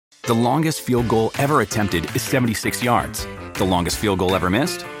The longest field goal ever attempted is 76 yards. The longest field goal ever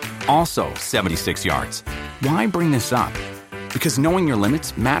missed? Also 76 yards. Why bring this up? Because knowing your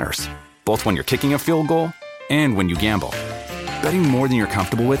limits matters, both when you're kicking a field goal and when you gamble. Betting more than you're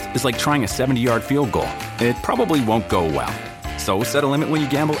comfortable with is like trying a 70-yard field goal. It probably won't go well. So set a limit when you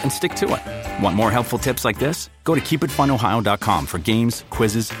gamble and stick to it. Want more helpful tips like this? Go to keepitfunohio.com for games,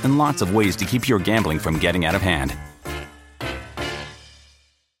 quizzes, and lots of ways to keep your gambling from getting out of hand.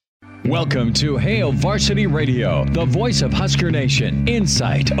 Welcome to Hail Varsity Radio, the voice of Husker Nation.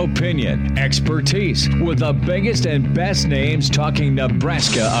 Insight, opinion, expertise, with the biggest and best names talking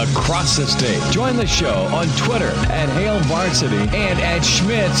Nebraska across the state. Join the show on Twitter at Hail Varsity and at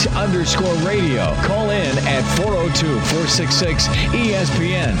Schmitz_radio. Call in at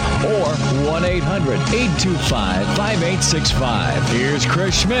 402-466-ESPN or 1-800-825-5865. Here's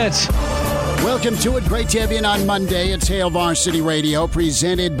Chris Schmitz. Welcome to it. Great to have you in on Monday. It's Hail Varsity Radio,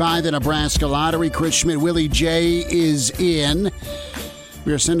 presented by the Nebraska Lottery. Chris Schmidt, Willie J is in.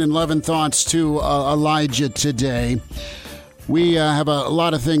 We are sending love and thoughts to Elijah today. We have a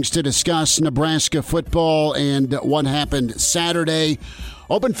lot of things to discuss. Nebraska football and what happened Saturday.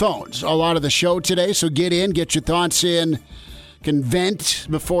 Open phones, a lot of the show today, so get in, get your thoughts in. Can vent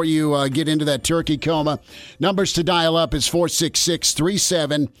before you get into that turkey coma. Numbers to dial up is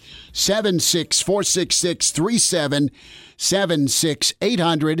 466-3776,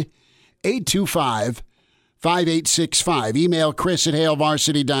 466-3776, 800-825-5865. Email Chris at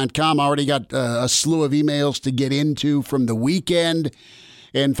HailVarsity.com. Already got a slew of emails to get into from the weekend.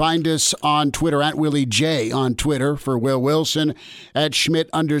 And find us on Twitter at Willie J on Twitter for Will Wilson. At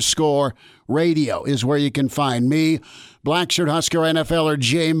Schmidt_radio is where you can find me. Blackshirt Husker NFLer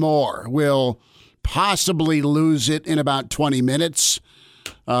Jay Moore will possibly lose it in about 20 minutes.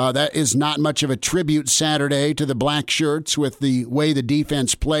 That is not much of a tribute Saturday to the Black Shirts with the way the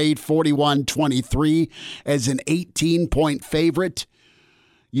defense played, 41-23 as an 18-point favorite.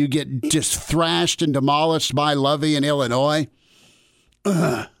 You get just thrashed and demolished by Lovey in Illinois.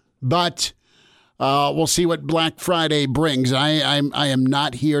 But we'll see what Black Friday brings. I am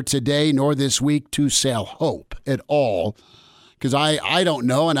not here today nor this week to sell hope at all, because I don't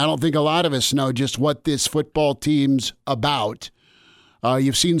know, and I don't think a lot of us know just what this football team's about.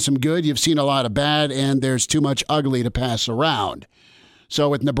 You've seen some good, you've seen a lot of bad, and there's too much ugly to pass around. So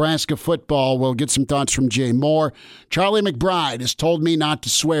with Nebraska football, we'll get some thoughts from Jay Moore. Charlie McBride has told me not to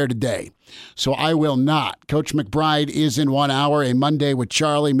swear today, so I will not. Coach McBride is in 1 hour, a Monday with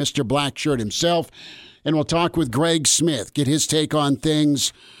Charlie, Mr. Blackshirt himself, and we'll talk with Greg Smith, get his take on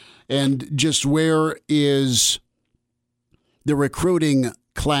things, and just where is the recruiting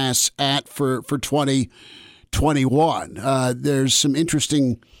class at for 2021. There's some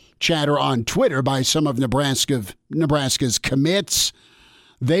interesting chatter on Twitter by some of Nebraska's commits.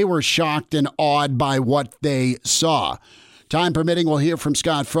 They were shocked and awed by what they saw. Time permitting, we'll hear from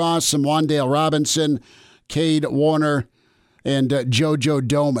Scott Frost, some Wandale Robinson, Cade Warner, and JoJo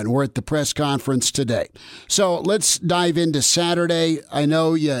Doman. We're at the press conference today. So let's dive into Saturday. I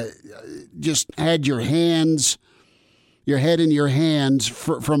know you just had your head in your hands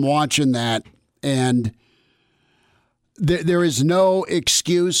from watching that, and there is no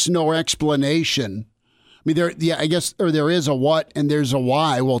excuse, no explanation. I mean, there is a what and there's a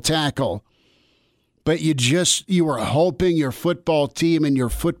why we'll tackle. But you were hoping your football team and your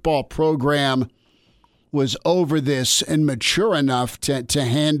football program was over this and mature enough to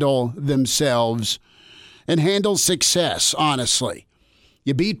handle themselves and handle success, honestly.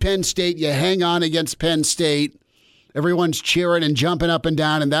 You beat Penn State, you hang on against Penn State. Everyone's cheering and jumping up and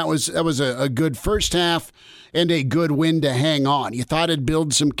down, and that was a good first half and a good win to hang on. You thought it'd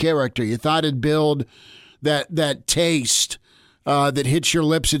build some character. You thought it'd build that taste that hits your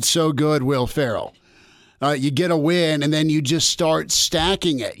lips. It's so good, Will Ferrell. You get a win, and then you just start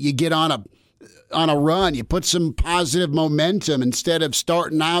stacking it. You get on a run. You put some positive momentum instead of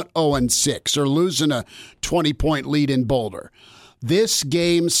starting out 0-6 or losing a 20-point lead in Boulder. This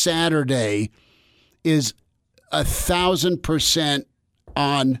game Saturday is 1,000%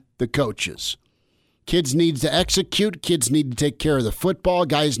 on the coaches. Kids need to execute. Kids need to take care of the football.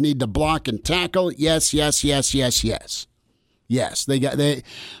 Guys need to block and tackle. Yes. Yes,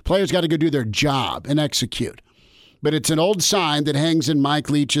 players got to go do their job and execute. But it's an old sign that hangs in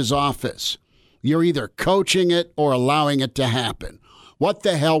Mike Leach's office. You're either coaching it or allowing it to happen. What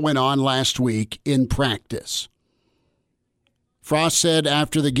the hell went on last week in practice? Frost said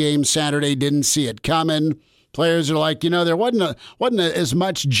after the game Saturday, didn't see it coming. Players are like, there wasn't as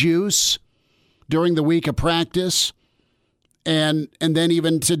much juice during the week of practice And then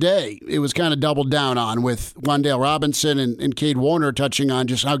even today, it was kind of doubled down on with Wan'Dale Robinson and Cade Warner touching on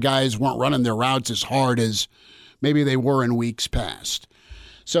just how guys weren't running their routes as hard as maybe they were in weeks past.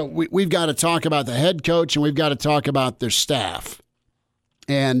 So we've got to talk about the head coach and we've got to talk about their staff.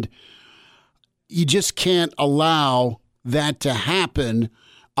 And you just can't allow that to happen.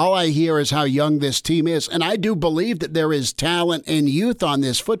 All I hear is how young this team is. And I do believe that there is talent and youth on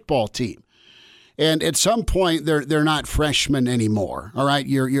this football team. And at some point, they're not freshmen anymore. All right,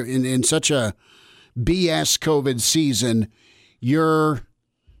 you're in such a BS COVID season. You're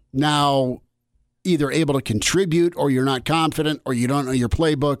now either able to contribute, or you're not confident, or you don't know your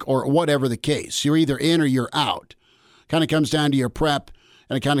playbook, or whatever the case. You're either in or you're out. Kind of comes down to your prep,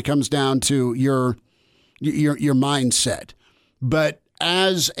 and it kind of comes down to your mindset. But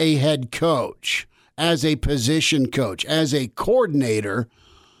as a head coach, as a position coach, as a coordinator,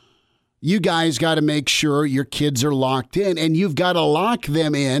 you guys got to make sure your kids are locked in, and you've got to lock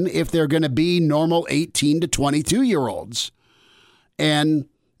them in if they're going to be normal 18 to 22-year-olds and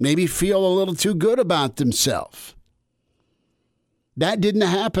maybe feel a little too good about themselves. That didn't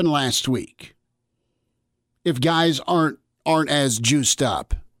happen last week. If guys aren't as juiced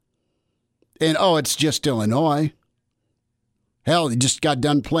up. And, it's just Illinois. Hell, you just got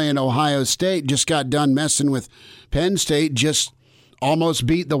done playing Ohio State, just got done messing with Penn State, just almost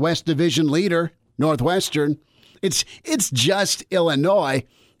beat the West Division leader, Northwestern. It's just Illinois,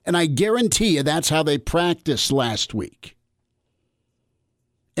 and I guarantee you that's how they practiced last week.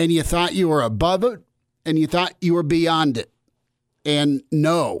 And you thought you were above it, and you thought you were beyond it. And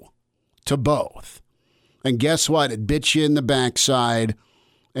no to both. And guess what? It bit you in the backside,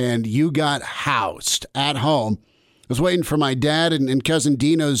 and you got housed at home. I was waiting for my dad and cousin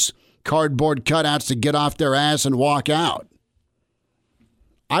Dino's cardboard cutouts to get off their ass and walk out.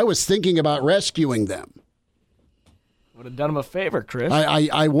 I was thinking about rescuing them. Would have done them a favor, Chris.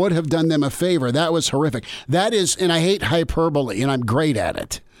 I would have done them a favor. That was horrific. That is, and I hate hyperbole, and I'm great at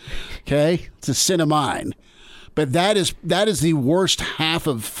it. Okay? It's a sin of mine. But that is the worst half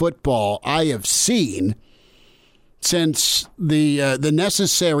of football I have seen since the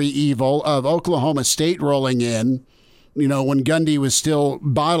necessary evil of Oklahoma State rolling in, when Gundy was still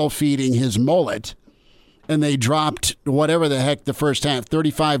bottle feeding his mullet. And they dropped whatever the heck the first half,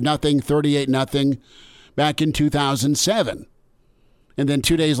 35-0, 38-0, back in 2007. And then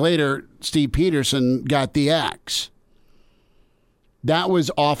 2 days later, Steve Peterson got the axe. That was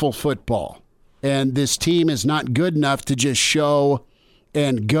awful football. And this team is not good enough to just show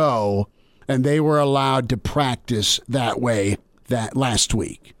and go. And they were allowed to practice that way that last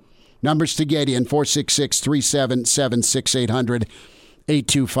week. Numbers to get in, 466-377-6800.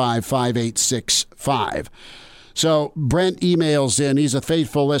 825-5865. So Brent emails in. He's a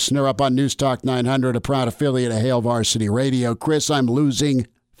faithful listener up on News Talk 900, a proud affiliate of Hail Varsity Radio. Chris, I'm losing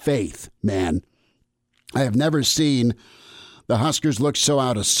faith, man. I have never seen the Huskers look so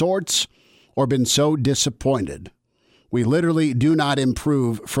out of sorts or been so disappointed. We literally do not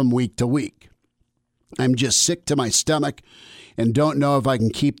improve from week to week. I'm just sick to my stomach and don't know if I can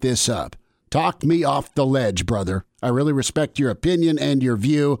keep this up. Talk me off the ledge, brother. I really respect your opinion and your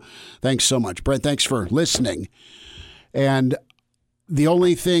view. Thanks so much, Brent. Thanks for listening. And the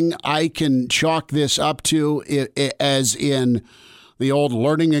only thing I can chalk this up to, as in the old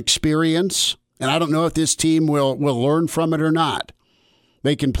learning experience, and I don't know if this team will learn from it or not.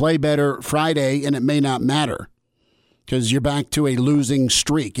 They can play better Friday, and it may not matter because you're back to a losing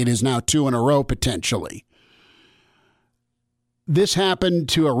streak. It is now 2 in a row, potentially. This happened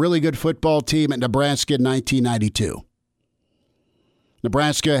to a really good football team at Nebraska in 1992.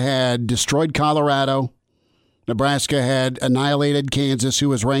 Nebraska had destroyed Colorado. Nebraska had annihilated Kansas, who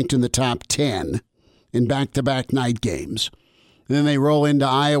was ranked in the top 10 in back-to-back night games. And then they roll into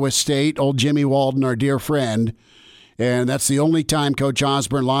Iowa State, old Jimmy Walden, our dear friend, and that's the only time Coach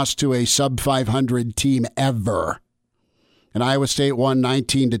Osborne lost to a sub-500 team ever. And Iowa State won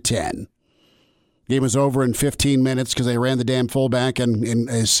 19-10. Game was over in 15 minutes because they ran the damn fullback and in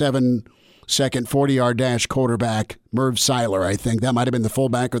a 7-second 40-yard dash quarterback, Merv Seiler, I think. That might have been the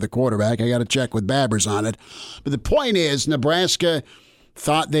fullback or the quarterback. I got to check with Babbers on it. But the point is, Nebraska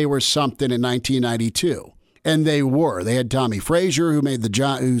thought they were something in 1992, and they were. They had Tommy Frazier, who made the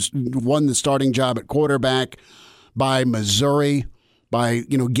job, who's won the starting job at quarterback by Missouri. By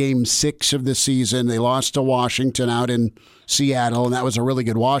game 6 of the season, they lost to Washington out in Seattle, and that was a really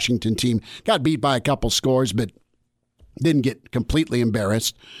good Washington team. Got beat by a couple scores, but didn't get completely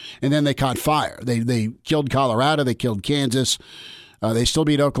embarrassed. And then they caught fire. They killed Colorado. They killed Kansas. They still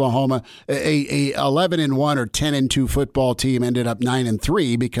beat Oklahoma. A 11-1 or 10-2 football team ended up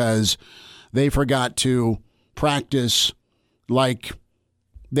 9-3 because they forgot to practice like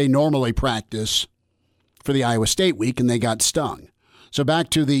they normally practice for the Iowa State week, and they got stung. So back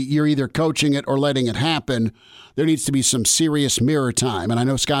to the you're either coaching it or letting it happen. There needs to be some serious mirror time. And I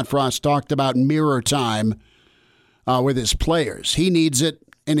know Scott Frost talked about mirror time with his players. He needs it,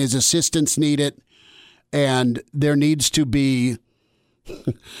 and his assistants need it. And there needs to be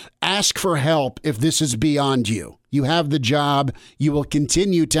ask for help if this is beyond you. You have the job. You will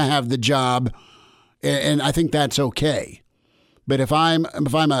continue to have the job, and I think that's okay. But if I'm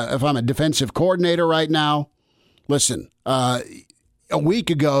a defensive coordinator right now, listen. A week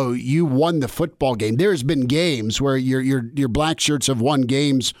ago, you won the football game. There's been games where your black shirts have won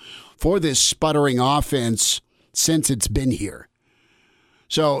games for this sputtering offense since it's been here.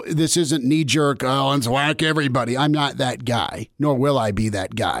 So this isn't knee-jerk, let's whack everybody. I'm not that guy, nor will I be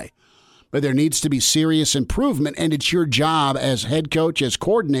that guy. But there needs to be serious improvement, and it's your job as head coach, as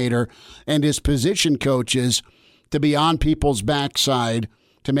coordinator, and as position coaches to be on people's backside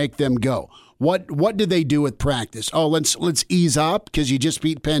to make them go. What did they do with practice? Oh, let's ease up because you just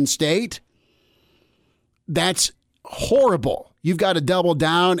beat Penn State? That's horrible. You've got to double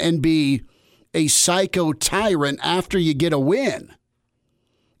down and be a psycho tyrant after you get a win.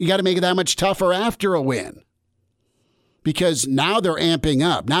 You got to make it that much tougher after a win. Because now they're amping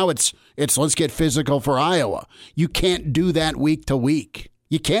up. Now it's let's get physical for Iowa. You can't do that week to week.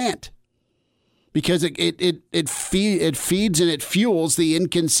 You can't. Because it feeds and it fuels the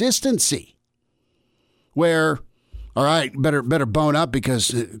inconsistency. Where, all right, better bone up because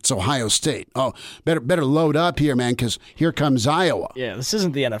it's Ohio State. Oh, better load up here, man, because here comes Iowa. Yeah, this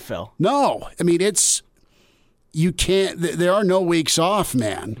isn't the NFL. No, I mean you can't. There are no weeks off,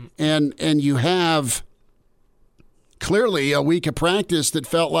 man, and you have clearly a week of practice that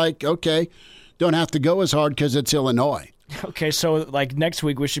felt like okay, don't have to go as hard because it's Illinois. Okay, so like next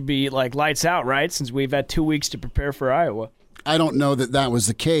week we should be like lights out, right? Since we've had 2 weeks to prepare for Iowa. I don't know that was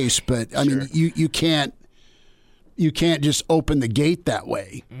the case, but I mean you can't just open the gate that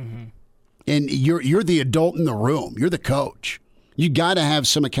way. Mm-hmm. And you're the adult in the room. You're the coach. You got to have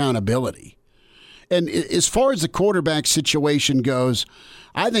some accountability. And as far as the quarterback situation goes,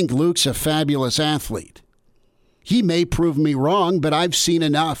 I think Luke's a fabulous athlete. He may prove me wrong, but I've seen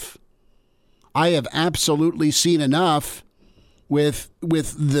enough. I have absolutely seen enough with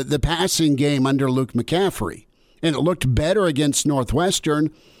the passing game under Luke McCaffrey. And it looked better against Northwestern.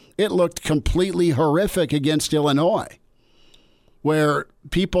 It looked completely horrific against Illinois, where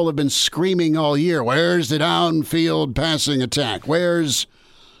people have been screaming all year, where's the downfield passing attack? Where's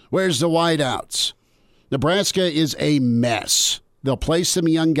the wideouts? Nebraska is a mess. They'll play some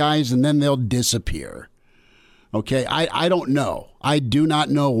young guys, and then they'll disappear. Okay, I don't know. I do not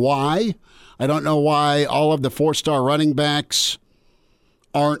know why. I don't know why all of the four-star running backs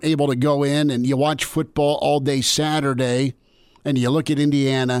aren't able to go in, and you watch football all day Saturday, and you look at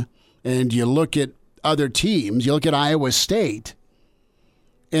Indiana, and you look at other teams, you look at Iowa State,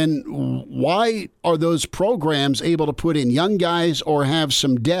 and why are those programs able to put in young guys or have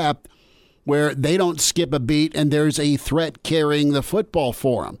some depth where they don't skip a beat and there's a threat carrying the football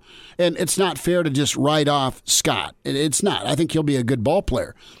for them? And it's not fair to just write off Scott. It's not. I think he'll be a good ball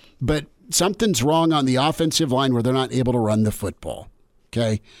player. But something's wrong on the offensive line where they're not able to run the football.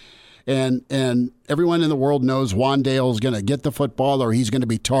 Okay? And everyone in the world knows Wan'Dale's going to get the football or he's going to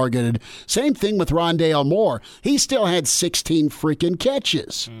be targeted. Same thing with Rondale Moore. He still had 16 freaking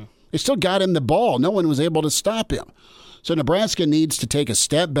catches. They still got him the ball. No one was able to stop him. So Nebraska needs to take a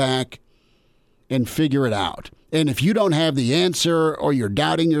step back and figure it out. And if you don't have the answer or you're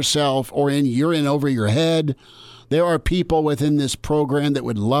doubting yourself or you're in over your head, there are people within this program that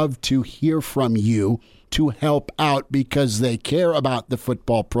would love to hear from you to help out because they care about the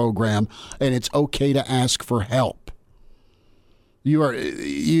football program, and it's okay to ask for help.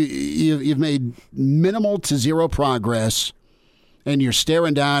 You've made minimal to zero progress, and you're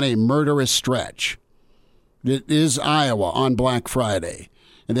staring down a murderous stretch. It is Iowa on Black Friday.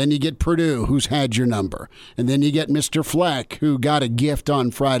 And then you get Purdue, who's had your number. And then you get Mr. Fleck, who got a gift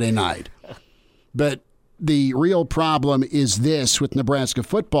on Friday night. But the real problem is this with Nebraska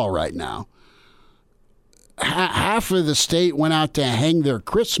football right now. Half of the state went out to hang their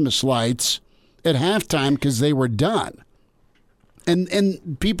Christmas lights at halftime because they were done.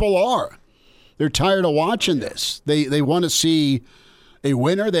 And people are. They're tired of watching this. They want to see a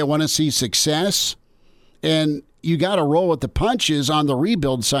winner. They want to see success. And you got to roll with the punches on the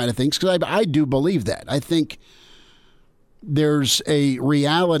rebuild side of things because I do believe that. I think there's a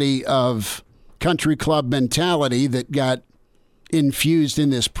reality of country club mentality that got infused in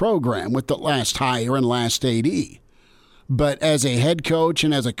this program with the last hire and last AD. But as a head coach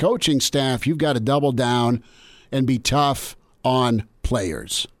and as a coaching staff, you've got to double down and be tough on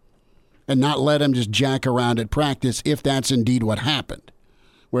players and not let them just jack around at practice if that's indeed what happened,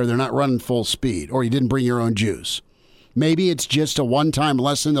 where they're not running full speed or you didn't bring your own juice. Maybe it's just a one-time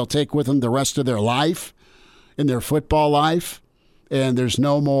lesson they'll take with them the rest of their life, in their football life, and there's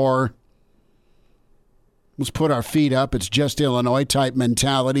no more, let's put our feet up, it's just Illinois type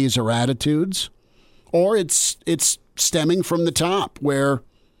mentalities or attitudes. Or it's stemming from the top, where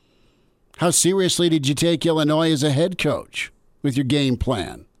how seriously did you take Illinois as a head coach with your game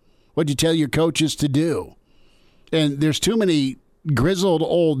plan? What did you tell your coaches to do? And there's too many grizzled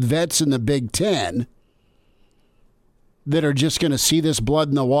old vets in the Big Ten that are just going to see this blood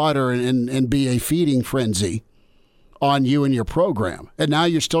in the water and be a feeding frenzy on you and your program. And now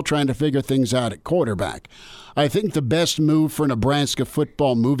you're still trying to figure things out at quarterback. I think the best move for Nebraska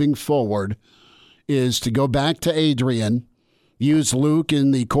football moving forward is to go back to Adrian, use Luke in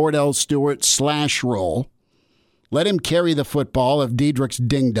the Cordell Stewart / role, let him carry the football if Diedrich's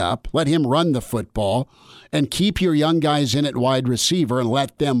dinged up, let him run the football, and keep your young guys in at wide receiver and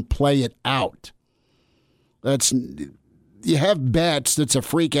let them play it out. You have Betts that's a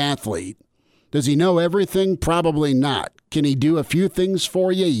freak athlete. Does he know everything? Probably not. Can he do a few things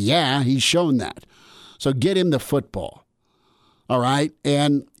for you? Yeah, he's shown that. So get him the football. All right?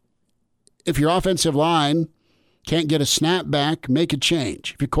 And if your offensive line can't get a snap back, make a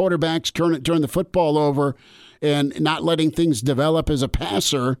change. If your quarterback's turn the football over and not letting things develop as a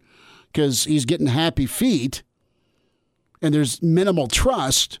passer because he's getting happy feet and there's minimal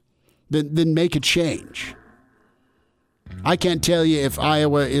trust, then make a change. I can't tell you if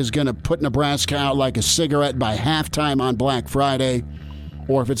Iowa is going to put Nebraska out like a cigarette by halftime on Black Friday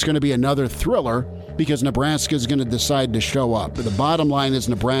or if it's going to be another thriller because Nebraska is going to decide to show up. But the bottom line is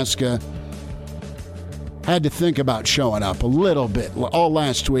Nebraska had to think about showing up a little bit all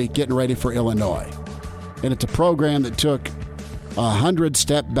last week, getting ready for Illinois. And it's a program that took 100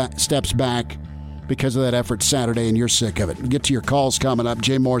 steps back because of that effort Saturday, and you're sick of it. We'll get to your calls coming up.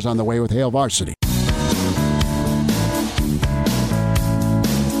 Jay Moore's on the way with Hail Varsity.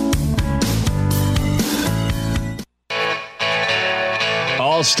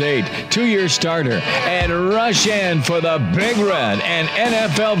 All-State, 2-year starter, and rush in for the Big Red and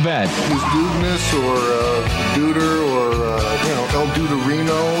NFL vet. He's Dudeness or Duder or, El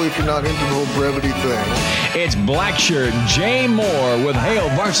Duderino if you're not into the whole brevity thing. It's Blackshirt Jay Moore with Hail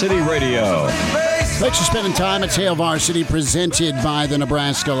Varsity Radio. Thanks for spending time. It's Hail Varsity presented by the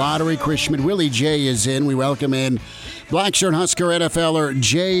Nebraska Lottery. Chris Schmidt, Willie J is in. We welcome in Blackshirt Husker NFLer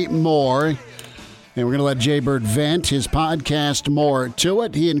Jay Moore. And we're going to let Jay Bird vent his podcast More to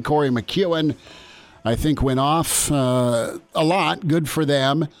It. He and Corey McEwen, I think, went off a lot. Good for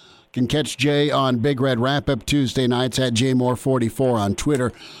them. Can catch Jay on Big Red Wrap-Up Tuesday nights at JMoore44 on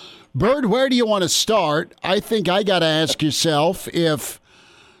Twitter. Bird, where do you want to start? I think I got to ask yourself if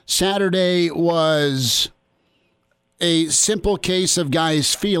Saturday was a simple case of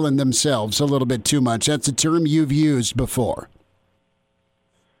guys feeling themselves a little bit too much. That's a term you've used before.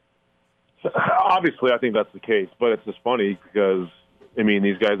 Obviously, I think that's the case, but it's just funny because,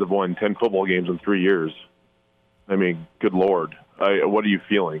 these guys have won 10 football games in 3 years. Good Lord. What are you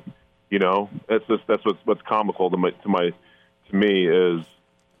feeling? That's what's comical to me is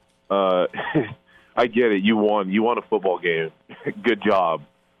I get it. You won a football game. Good job.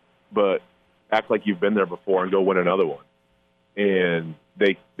 But act like you've been there before and go win another one. And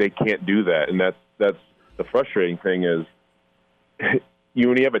they can't do that. And that's the frustrating thing is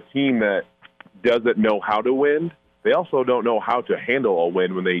when you have a team that doesn't know how to win, they also don't know how to handle a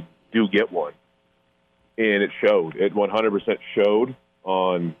win when they do get one. And it showed. It 100% showed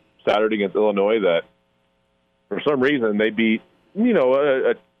on Saturday against Illinois that for some reason they beat,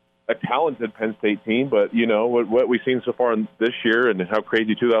 a talented Penn State team. But, what we've seen so far this year and how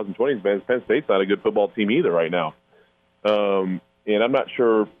crazy 2020 has been, Penn State's not a good football team either right now. And I'm not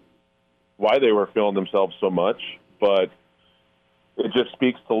sure why they were feeling themselves so much, but it just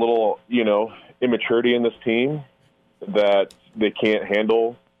speaks to a little, immaturity in this team that they can't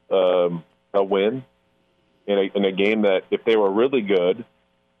handle a win in a game that if they were really good,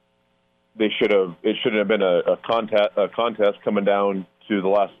 it shouldn't have been a contest coming down to the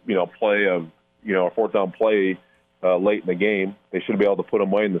last, play of, a fourth down play late in the game. They should be able to put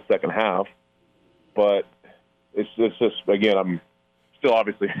them away in the second half. But it's just, again, I'm still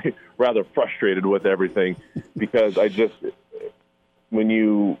obviously rather frustrated with everything because when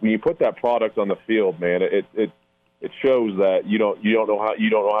you put that product on the field, man, it shows that you don't know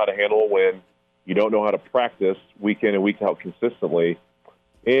how to handle a win. You don't know how to practice week in and week out consistently,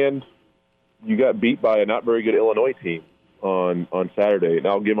 and you got beat by a not very good Illinois team on Saturday. And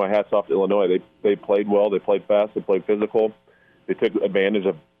I'll give my hats off to Illinois. They played well. They played fast. They played physical. They took advantage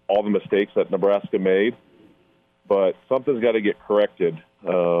of all the mistakes that Nebraska made. But something's got to get corrected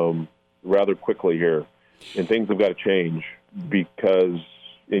rather quickly here, and things have got to change because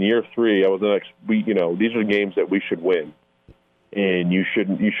in year 3, these are games that we should win, and we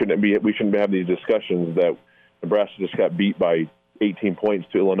shouldn't have these discussions that Nebraska just got beat by 18 points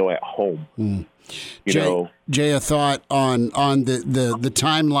to Illinois at home. Jay, a thought on the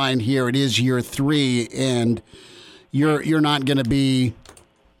timeline here. It is year 3, and you're not going to be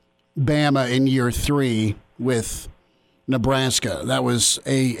Bama in year 3 with Nebraska. That was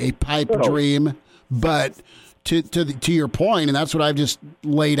a pipe dream, but to your point, and that's what I've just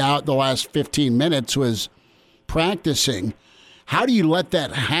laid out the last 15 minutes was practicing. How do you let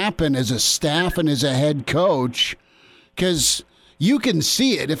that happen as a staff and as a head coach? Because you can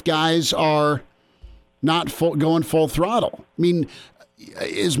see it if guys are not going full throttle. I mean,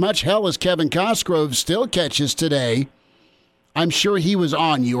 as much hell as Kevin Cosgrove still catches today, I'm sure he was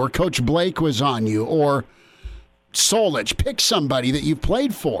on you, or Coach Blake was on you, or Solich. Pick somebody that you've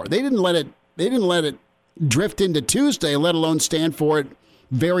played for. They didn't let it drift into Tuesday, let alone stand for it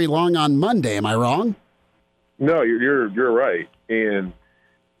very long on Monday. Am I wrong? No, you're right. And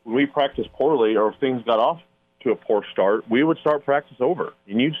when we practiced poorly, or if things got off to a poor start, we would start practice over,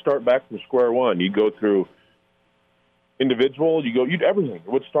 and you'd start back from square one. You'd go through individual, you'd everything.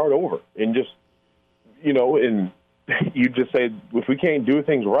 It would start over, and just and you just say, if we can't do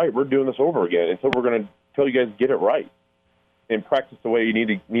things right, we're doing this over again until we're going to tell you guys get it right and practice the way you need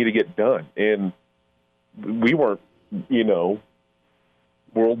to get done. And we weren't,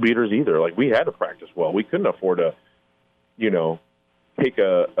 world beaters either. Like, we had to practice well. We couldn't afford to, take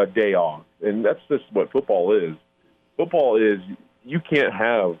a day off. And that's just what football is. Football is, you can't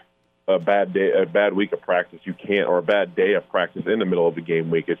have a bad week of practice. You can't, or a bad day of practice in the middle of the game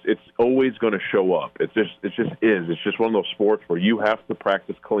week. It's always going to show up. It just is. It's just one of those sports where you have to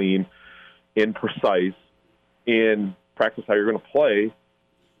practice clean and precise and practice how you're going to play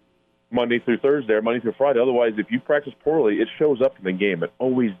Monday through Thursday or Monday through Friday. Otherwise, if you practice poorly, it shows up in the game. It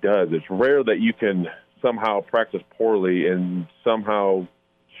always does. It's rare that you can somehow practice poorly and somehow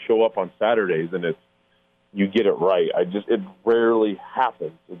show up on Saturdays and you get it right. It rarely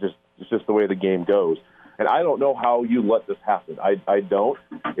happens. It's just the way the game goes. And I don't know how you let this happen. I don't.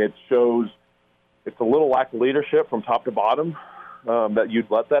 It shows it's a little lack of leadership from top to bottom that you'd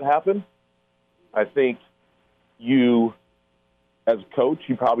let that happen. I think you, as a coach,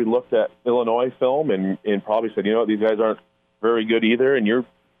 you probably looked at Illinois film and probably said, these guys aren't very good either, and your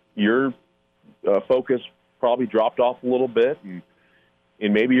focus probably dropped off a little bit,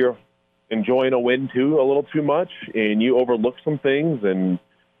 and maybe you're enjoying a win too a little too much, and you overlook some things,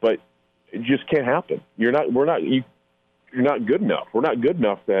 but it just can't happen. You're not good enough. We're not good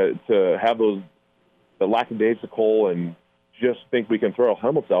enough to have the lackadaisical and just think we can throw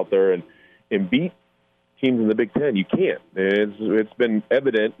helmets out there and beat teams in the Big Ten. You can't. It's been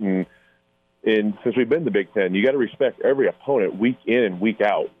evident, and since we've been in the Big Ten, you got to respect every opponent week in and week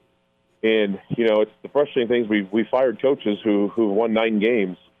out. And it's the frustrating things. We fired coaches who won 9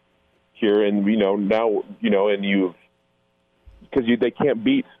 games here, and now and because they can't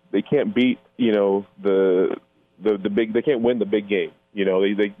beat the big. They can't win the big game. You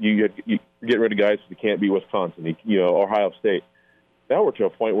get rid of guys who can't beat Wisconsin, Ohio State. Now we're to a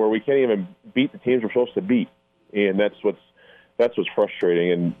point where we can't even beat the teams we're supposed to beat, and that's what's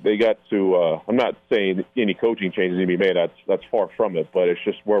frustrating. And they got to. I'm not saying any coaching changes need to be made. That's far from it, but it's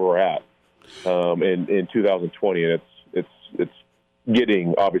just where we're at in 2020, and it's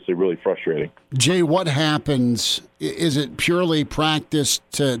getting obviously really frustrating. Jay, what happens? Is it purely practice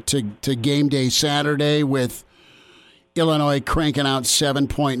to game day Saturday with Illinois cranking out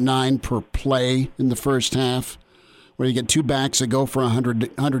 7.9 per play in the first half, where you get 2 backs that go for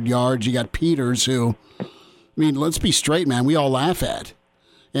 100 yards? You got Peters, who, let's be straight, man, we all laugh at.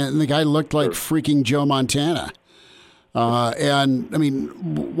 And the guy looked like freaking Joe Montana.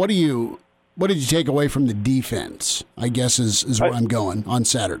 What did you take away from the defense, I guess is where I'm going on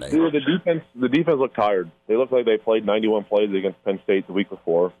Saturday? The defense looked tired. They looked like they played 91 plays against Penn State the week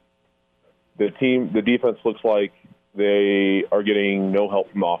before. The defense looks like they are getting no help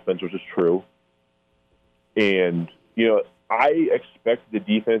from the offense, which is true. And, I expect the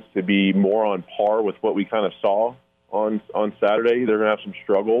defense to be more on par with what we kind of saw on Saturday. They're going to have some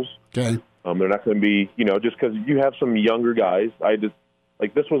struggles. Okay. They're not going to be, just because you have some younger guys.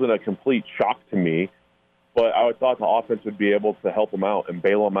 This wasn't a complete shock to me, but I thought the offense would be able to help them out and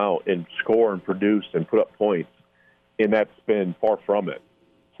bail them out and score and produce and put up points, and that's been far from it.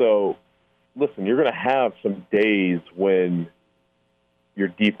 So, listen, you're going to have some days when your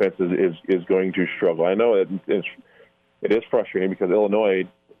defense is going to struggle. I know it is frustrating because Illinois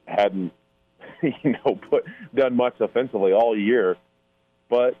hadn't, done much offensively all year.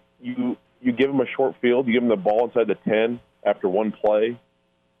 But you give them a short field, you give them the ball inside the 10 after one play,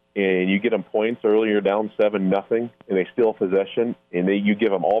 and you get them points early. You're down 7-0, and they steal possession, and you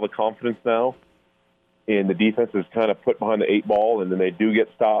give them all the confidence now. And the defense is kind of put behind the 8 ball, and then they do get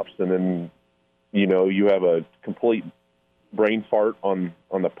stops, and then you have a complete brain fart on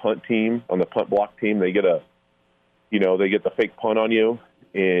the punt team, on the punt block team. They get they get the fake punt on you,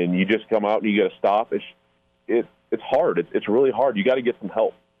 and you just come out and you get a stop. It's hard. It's really hard. You got to get some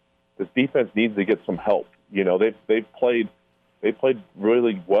help. This defense needs to get some help. They've played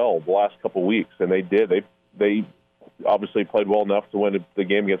really well the last couple of weeks, and they did. They obviously played well enough to win the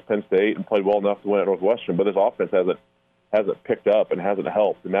game against Penn State and played well enough to win at Northwestern. But this offense hasn't picked up and hasn't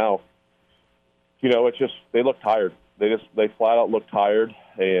helped. And now, it's just they look tired. They flat out look tired,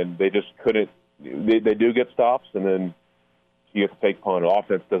 and they just couldn't. They do get stops, and then you get the fake punt. The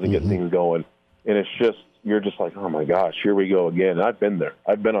offense doesn't get things going, and it's just you're just like, oh my gosh, here we go again. And I've been there.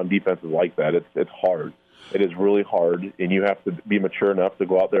 I've been on defenses like that. It's hard. It is really hard, and you have to be mature enough to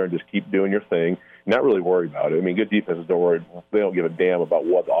go out there and just keep doing your thing, not really worry about it. I mean, good defenses don't worry. They don't give a damn about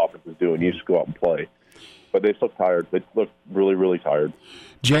what the offense is doing. You just go out and play. But they look tired. They look really, really tired.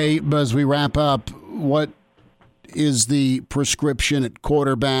 Jay, as we wrap up, what is the prescription at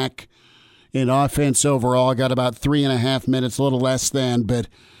quarterback in offense overall? Got about 3.5 minutes, a little less than, but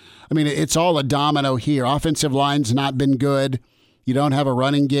I mean, it's all a domino here. Offensive line's not been good. You don't have a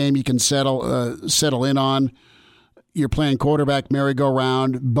running game you can settle in on. You're playing quarterback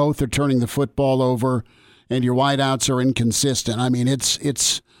merry-go-round. Both are turning the football over, and your wideouts are inconsistent. I mean,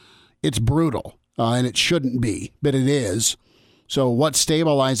 it's brutal, and it shouldn't be, but it is. So what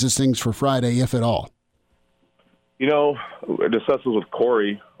stabilizes things for Friday, if at all? I discussed this with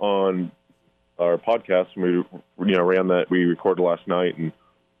Corey on our podcast. We ran that. We recorded last night, and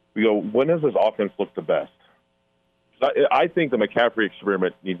we go, when does this offense look the best? I think the McCaffrey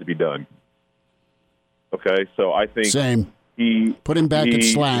experiment needs to be done. Okay, so I think same. Put him back at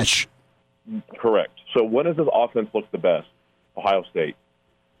slash. Correct. So when does this offense look the best? Ohio State,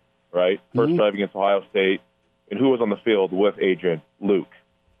 right? First drive against Ohio State, and who was on the field with Adrian? Luke.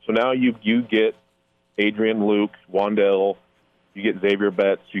 So now you get Adrian, Luke, Wandell, you get Xavier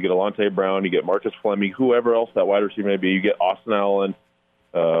Betts, you get Alante Brown, you get Marcus Fleming, whoever else that wide receiver may be. You get Austin Allen,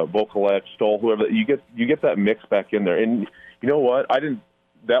 Vokalek, Stoll, whoever. You get that mix back in there. And you know what?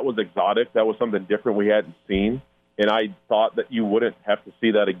 That was exotic. That was something different we hadn't seen. And I thought that you wouldn't have to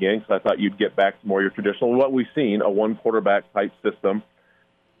see that again because I thought you'd get back to more your traditional. What we've seen, a one-quarterback type system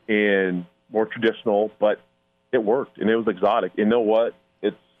and more traditional, but it worked, and it was exotic. And you know what?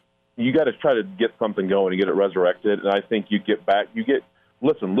 You got to try to get something going and get it resurrected. And I think you get back.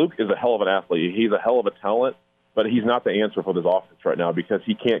 Listen, Luke is a hell of an athlete. He's a hell of a talent, but he's not the answer for this offense right now because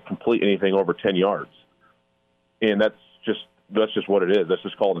he can't complete anything over 10 yards. And that's just what it is. Let's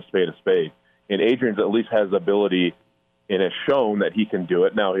just call it a spade a spade. And Adrian's at least has the ability and has shown that he can do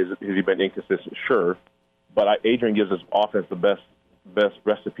it. Now, has he been inconsistent? Sure. But Adrian gives his offense the best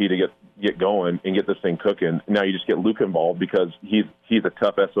recipe to get going and get this thing cooking. Now you just get Luke involved because he's a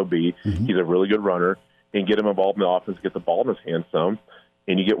tough SOB. Mm-hmm. He's a really good runner. And get him involved in the offense, get the ball in his hands some.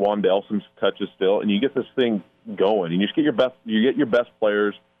 And you get Wandell some touches still. And you get this thing going. And you just get your best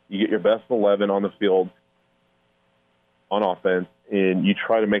players. You get your best 11 on the field on offense, and you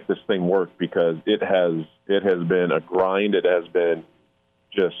try to make this thing work because it has been a grind. It hasn't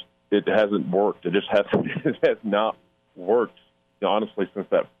worked. It has not worked, honestly, since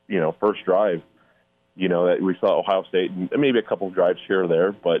that first drive. That we saw Ohio State and maybe a couple of drives here or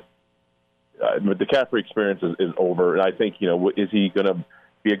there, but the McCaffrey experience is over. And I think is he going to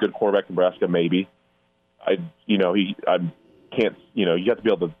be a good quarterback in Nebraska? Maybe. I can't. You have to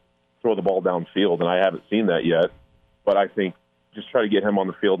be able to throw the ball downfield, and I haven't seen that yet. But I think just try to get him on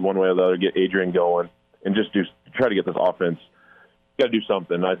the field one way or the other, get Adrian going, and just try to get this offense. Got to do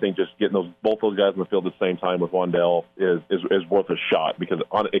something. I think just getting both those guys on the field at the same time with Wandell is worth a shot because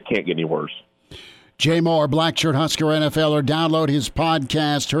it can't get any worse. Jay Moore, Black Shirt Husker NFLer. Download his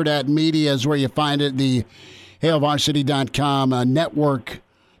podcast. Hurrdat Media is where you find it. The HailVarsity.com network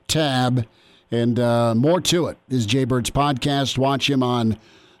tab. And more to it is Jay Bird's podcast. Watch him on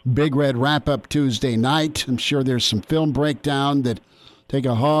Big Red Wrap-Up Tuesday night. I'm sure there's some film breakdown that take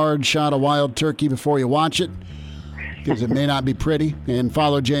a hard shot of wild turkey before you watch it because it may not be pretty. And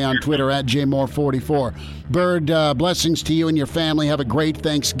follow Jay on Twitter at JMoore44. Bird, blessings to you and your family. Have a great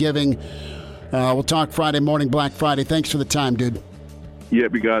Thanksgiving. We'll talk Friday morning, Black Friday. Thanks for the time, dude. Yeah,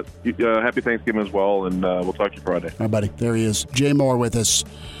 we got happy Thanksgiving as well, and we'll talk to you Friday. All right, buddy. There he is. Jay Moore with us.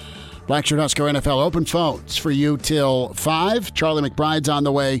 Blackshirt Husker NFL open phones for you till 5. Charlie McBride's on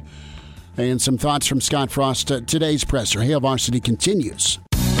the way. And some thoughts from Scott Frost. Today's presser. Hail Varsity continues.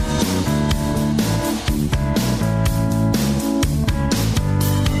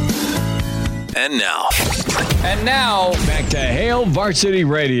 And now, back to Hail Varsity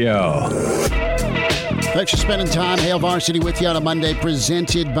Radio. Thanks for spending time. Hail Varsity with you on a Monday,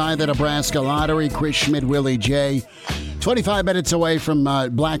 presented by the Nebraska Lottery. Chris Schmidt, Willie J. 25 minutes away from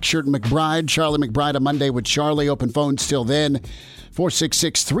Blackshirt McBride. Charlie McBride on Monday with Charlie. Open phones till then.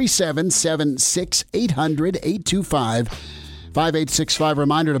 466-3776, 800-825-5865.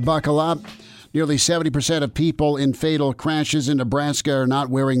 Reminder to buckle up. Nearly 70% of people in fatal crashes in Nebraska are not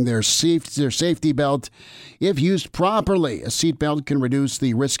wearing their safety belt. If used properly, a seatbelt can reduce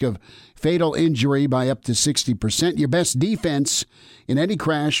the risk of fatal injury by up to 60%. Your best defense in any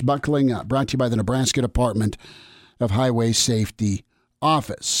crash, buckling up. Brought to you by the Nebraska Department of Highway Safety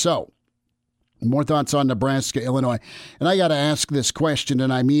Office. So, more thoughts on Nebraska, Illinois. And I got to ask this question,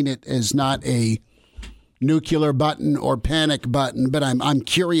 and I mean it as not a nuclear button or panic button, but I'm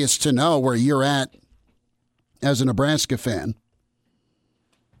curious to know where you're at as a Nebraska fan.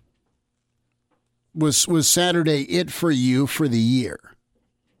 Was Saturday it for you for the year?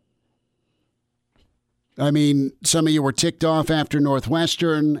 I mean, some of you were ticked off after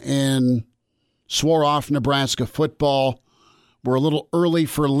Northwestern and swore off Nebraska football. We're a little early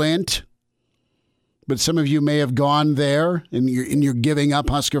for Lent, but some of you may have gone there and you're giving up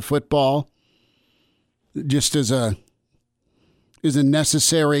Husker football just as a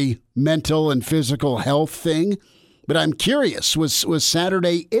necessary mental and physical health thing. But I'm curious, was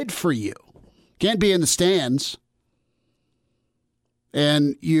Saturday it for you? Can't be in the stands.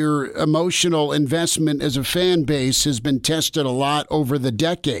 And your emotional investment as a fan base has been tested a lot over the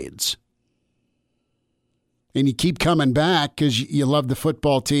decades. And you keep coming back because you love the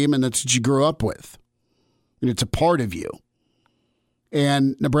football team and that's what you grew up with. And it's a part of you.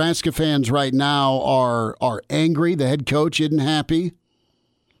 And Nebraska fans right now are angry. The head coach isn't happy,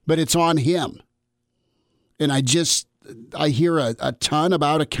 but it's on him. And I hear a ton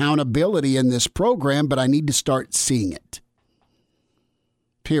about accountability in this program, but I need to start seeing it.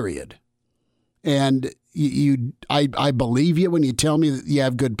 Period. And I believe you when you tell me that you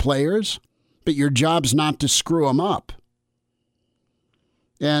have good players, but your job's not to screw them up.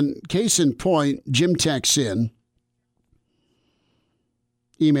 And case in point, Jim texts in.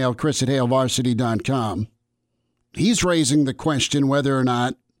 Email Chris at HailVarsity.com. He's raising the question whether or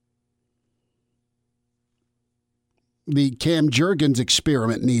not the Cam Jurgens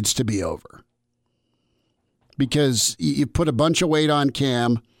experiment needs to be over. Because you put a bunch of weight on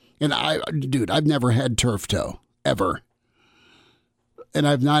Cam, and I've never had turf toe, ever. And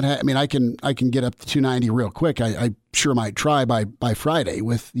I've not had, I can get up to 290 real quick. I sure might try by Friday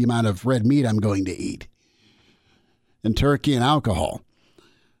with the amount of red meat I'm going to eat. And turkey and alcohol.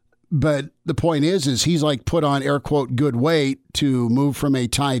 But the point is he's like put on air quote good weight to move from a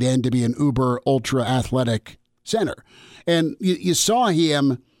tight end to be an uber ultra athletic center. And you saw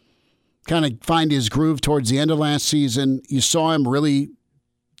him kind of find his groove towards the end of last season. You saw him really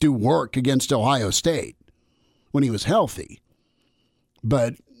do work against Ohio State when he was healthy.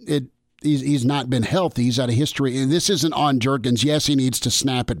 But he's not been healthy. He's had a history. And this isn't on Jurgens. Yes, he needs to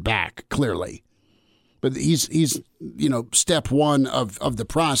snap it back, clearly. But he's step one of the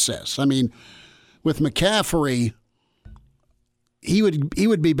process. I mean, with McCaffrey, he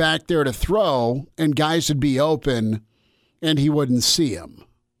would be back there to throw, and guys would be open, and he wouldn't see them.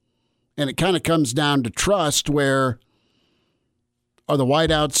 And it kind of comes down to trust. Where are the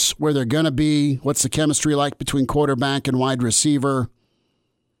wideouts where they're going to be? What's the chemistry like between quarterback and wide receiver?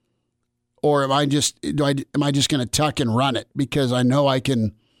 Or am I just going to tuck and run it because I know I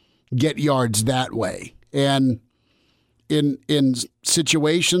can get yards that way? And in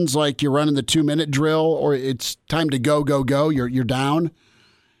situations like you're running the 2-minute drill or it's time to go, you're down.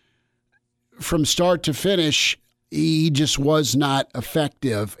 From start to finish, he just was not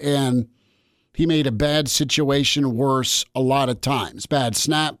effective, and he made a bad situation worse a lot of times. Bad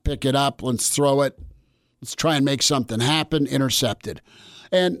snap, pick it up, let's throw it, let's try and make something happen, intercepted.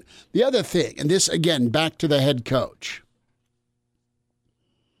 And the other thing, and this again, back to the head coach.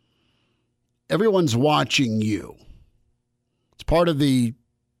 Everyone's watching you. It's part of the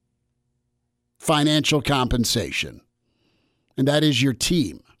financial compensation. And that is your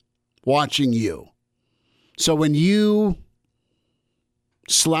team watching you. So when you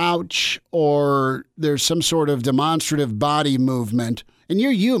slouch or there's some sort of demonstrative body movement, and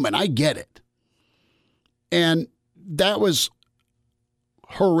you're human, I get it. And that was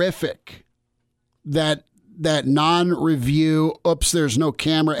horrific that that non-review, oops, there's no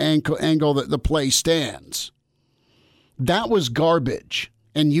camera angle that the play stands. That was garbage,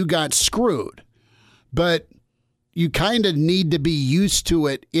 and you got screwed. But you kind of need to be used to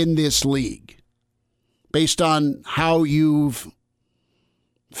it in this league based on how you've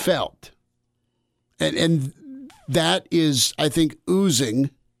felt. And that is, I think, oozing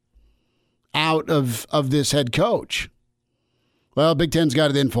out of this head coach. Well, Big Ten's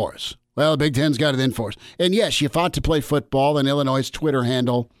got it in for us. And yes, you fought to play football, and Illinois' Twitter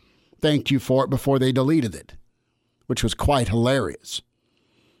handle thanked you for it before they deleted it, which was quite hilarious.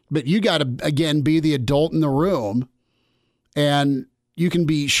 But you got to, again, be the adult in the room, and you can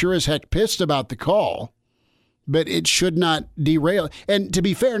be sure as heck pissed about the call, but it should not derail. And to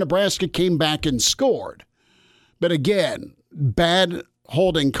be fair, Nebraska came back and scored. But again, bad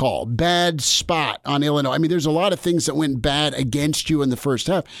holding call, bad spot on Illinois. I mean, there's a lot of things that went bad against you in the first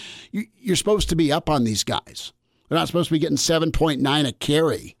half. You're supposed to be up on these guys. They're not supposed to be getting 7.9 a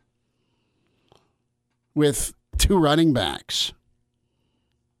carry with two running backs.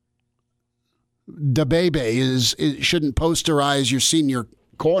 DeBebe shouldn't posterize your senior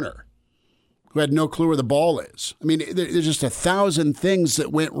corner who had no clue where the ball is. I mean, there's just 1,000 things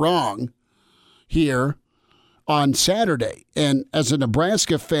that went wrong here on Saturday. And as a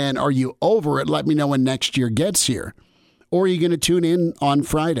Nebraska fan, are you over it? Let me know when next year gets here. Or are you going to tune in on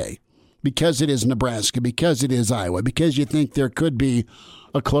Friday because it is Nebraska, because it is Iowa, because you think there could be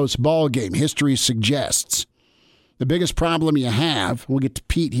a close ball game? History suggests. The biggest problem you have, we'll get to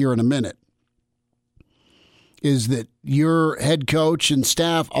Pete here in a minute, is that your head coach and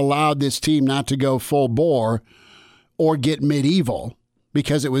staff allowed this team not to go full bore or get medieval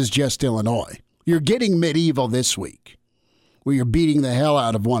because it was just Illinois. You're getting medieval this week, where you're beating the hell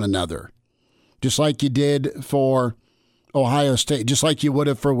out of one another, just like you did for Ohio State, just like you would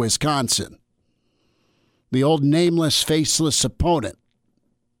have for Wisconsin. The old nameless, faceless opponent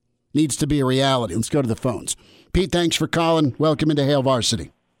needs to be a reality. Let's go to the phones. Pete, thanks for calling. Welcome into Hail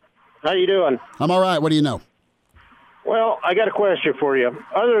Varsity. How you doing? I'm all right. What do you know? Well, I got a question for you.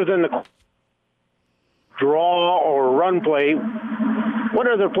 Other than the draw or run play, what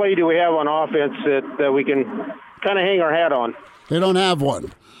other play do we have on offense that we can kind of hang our hat on? They don't have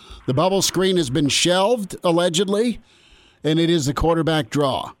one. The bubble screen has been shelved, allegedly, and it is the quarterback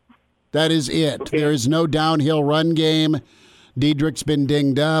draw. That is it. Okay. There is no downhill run game. Diedrich's been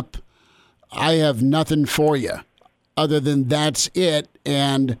dinged up. I have nothing for you other than that's it,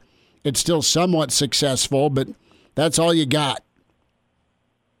 and it's still somewhat successful, but that's all you got.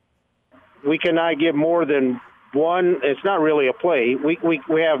 We cannot give more than one. It's not really a play.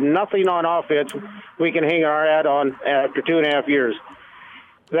 We have nothing on offense we can hang our hat on after 2.5 years.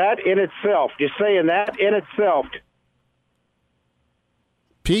 That in itself, just saying that in itself.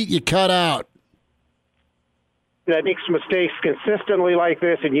 Pete, you cut out. That makes mistakes consistently like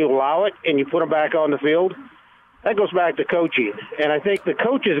this, and you allow it, and you put them back on the field. That goes back to coaching. And I think the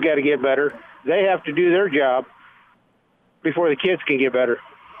coaches got to get better. They have to do their job before the kids can get better.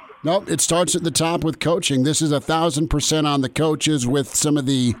 Nope, it starts at the top with coaching. This is 1,000% on the coaches with some of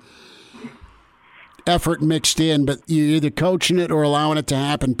the effort mixed in, but you're either coaching it or allowing it to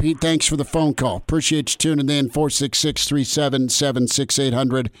happen. Pete, thanks for the phone call. Appreciate you tuning in.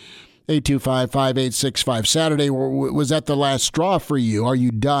 466-377-6800, 825-5865. Saturday, was that the last straw for you? Are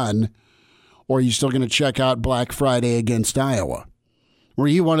you done, or are you still going to check out Black Friday against Iowa? Were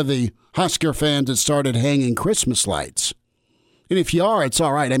you one of the Husker fans that started hanging Christmas lights? And if you are, it's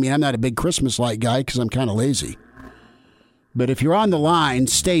all right. I mean, I'm not a big Christmas light guy because I'm kind of lazy. But if you're on the line,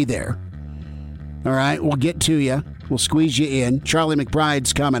 stay there. All right, we'll get to you. We'll squeeze you in. Charlie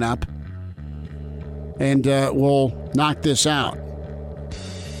McBride's coming up. And we'll knock this out.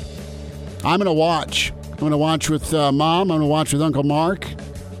 I'm going to watch. I'm going to watch with Mom. I'm going to watch with Uncle Mark.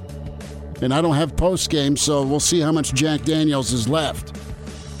 And I don't have post-game, so we'll see how much Jack Daniels is left.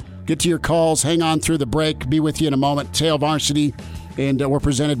 Get to your calls. Hang on through the break. Be with you in a moment. Hail Varsity, and we're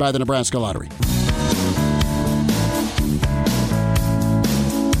presented by the Nebraska Lottery.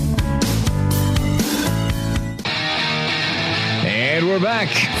 And we're back.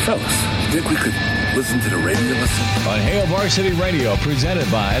 Fellas, think we could listen to the radio listen? On Hail Varsity Radio, presented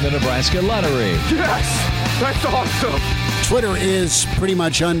by the Nebraska Lottery. Yes! That's awesome! Twitter is pretty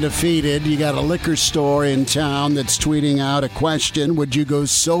much undefeated. You got a liquor store in town that's tweeting out a question: would you go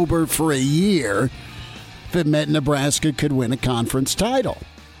sober for a year if it meant Nebraska could win a conference title?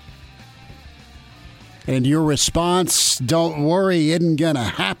 And your response, don't worry, isn't going to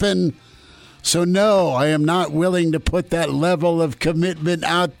happen. So no, I am not willing to put that level of commitment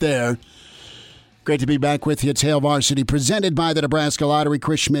out there. Great to be back with you. It's Hail Varsity, presented by the Nebraska Lottery.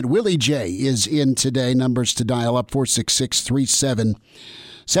 Chris Schmidt. Willie J is in today. Numbers to dial up, 466-3776,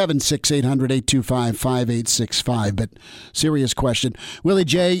 800-825-5865. But serious question. Willie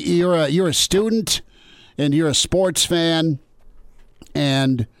J, you're a student, and you're a sports fan,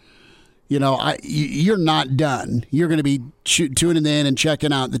 and you're not done. You're going to be tuning in and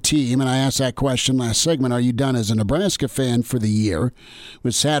checking out the team. And I asked that question last segment. Are you done as a Nebraska fan for the year?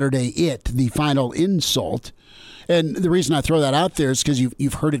 Was Saturday the final insult? And the reason I throw that out there is because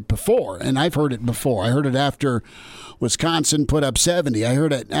you've heard it before, and I've heard it before. I heard it after Wisconsin put up 70. I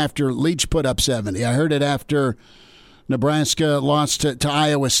heard it after Leach put up 70. I heard it after Nebraska lost to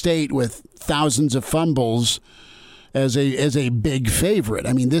Iowa State with thousands of fumbles as a big favorite.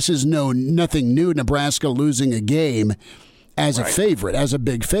 I mean, this is nothing new. Nebraska losing a game as a favorite, as a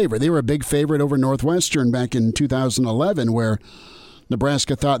big favorite. They were a big favorite over Northwestern back in 2011, where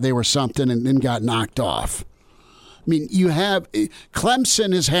Nebraska thought they were something and then got knocked off. I mean,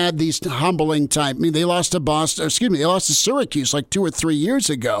 Clemson has had these humbling type. I mean, they lost to Syracuse like 2 or 3 years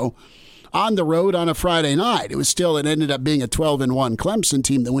ago on the road on a Friday night. It ended up being a 12-1 Clemson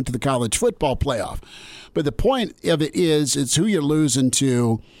team that went to the college football playoff. But the point of it is, it's who you're losing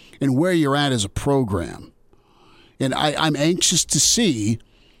to and where you're at as a program. And I'm anxious to see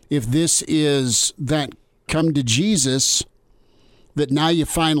if this is that come to Jesus, that now you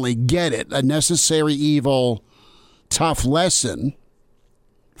finally get it, a necessary evil, tough lesson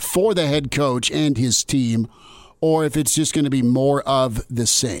for the head coach and his team, or if it's just going to be more of the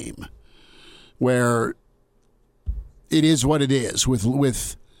same, where it is what it is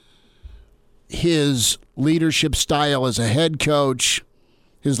with his leadership style as a head coach,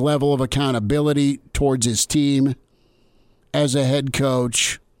 his level of accountability towards his team as a head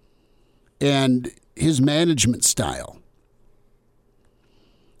coach, and his management style.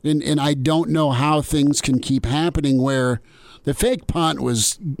 And I don't know how things can keep happening where the fake punt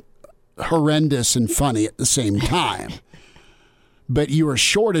was horrendous and funny at the same time. But you were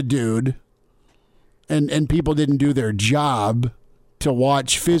short a dude, and people didn't do their job to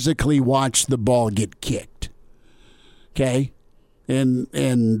physically watch the ball get kicked. Okay?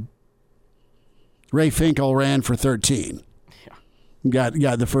 And Ray Finkel ran for 13. Got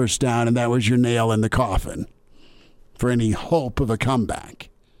the first down, and that was your nail in the coffin for any hope of a comeback.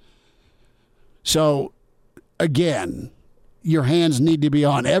 So, again, your hands need to be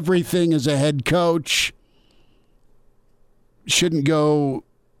on everything as a head coach. Shouldn't go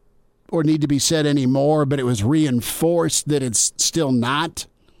or need to be said anymore, but it was reinforced that it's still not.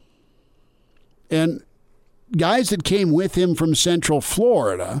 And guys that came with him from Central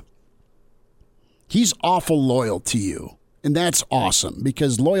Florida, he's awful loyal to you. And that's awesome,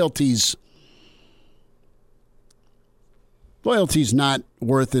 because loyalty's not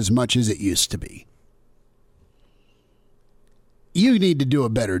worth as much as it used to be. You need to do a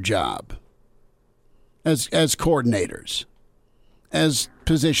better job as coordinators, as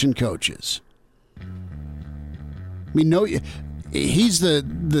position coaches. I mean, no, he's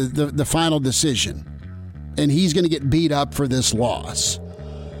the final decision, and he's going to get beat up for this loss.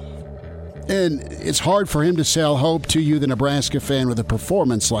 And it's hard for him to sell hope to you, the Nebraska fan, with a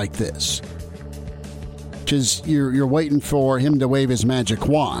performance like this, because you're waiting for him to wave his magic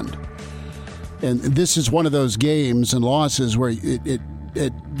wand. And this is one of those games and losses where it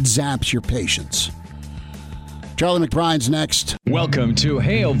zaps your patience. Charlie McBride's next. Welcome to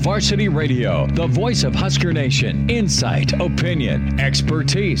Hail Varsity Radio, the voice of Husker Nation. Insight, opinion,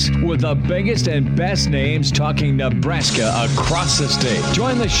 expertise, with the biggest and best names talking Nebraska across the state.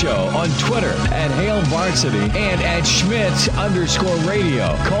 Join the show on Twitter at Hail Varsity and at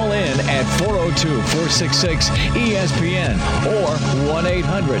Schmitz_radio. Call in at 402-466-ESPN or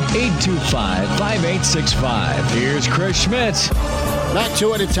 1-800-825-5865. Here's Chris Schmitz. Back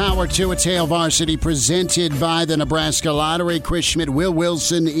to it at Tower 2. It's Hail Varsity, presented by the Nebraska Lottery. Chris Schmidt, Will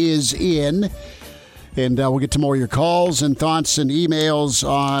Wilson is in. And we'll get to more of your calls and thoughts and emails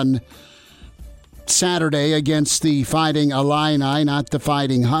on Saturday against the Fighting Illini, not the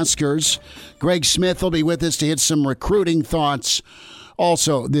Fighting Huskers. Greg Smith will be with us to hit some recruiting thoughts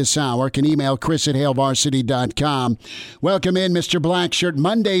also this hour. Can email Chris at HailVarsity.com. Welcome in, Mr. Blackshirt.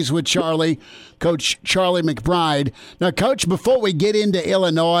 Mondays with Charlie, Coach Charlie McBride. Now, Coach, before we get into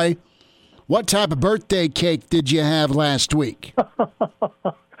Illinois, what type of birthday cake did you have last week?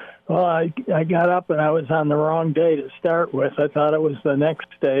 Well, I got up and I was on the wrong day to start with. I thought it was the next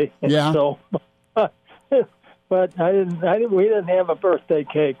day. Yeah. So, but we didn't have a birthday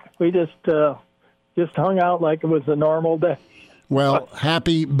cake. We just hung out like it was a normal day. Well,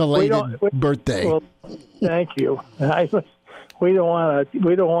 happy belated birthday. Well, thank you. we don't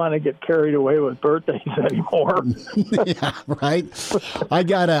want to get carried away with birthdays anymore. Yeah, right. I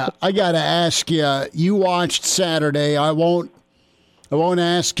gotta ask you. You watched Saturday. I won't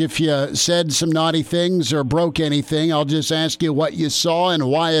ask if you said some naughty things or broke anything. I'll just ask you what you saw and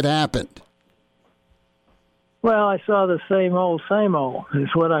why it happened. Well, I saw the same old is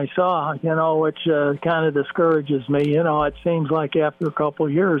what I saw, which kind of discourages me. It seems like after a couple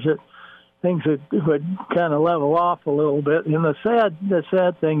of years things would kind of level off a little bit. And the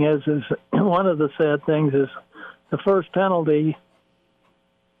sad thing is one of the sad things is the first penalty,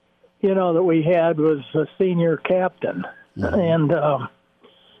 that we had was a senior captain. Mm-hmm. And,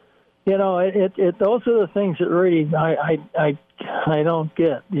 those are the things that really I don't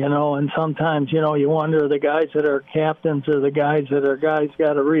get, and sometimes, you wonder the guys that are captains or the guys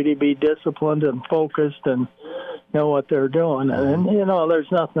got to really be disciplined and focused and know what they're doing. And,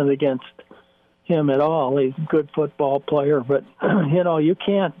 there's nothing against him at all. He's a good football player, but, you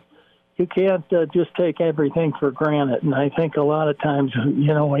can't just take everything for granted. And I think a lot of times,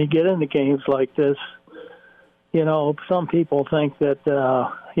 when you get into games like this, some people think that,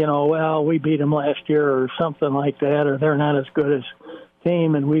 well, we beat them last year or something like that, or they're not as good as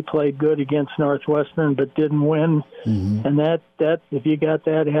team, and we played good against Northwestern but didn't win. Mm-hmm. And that if you got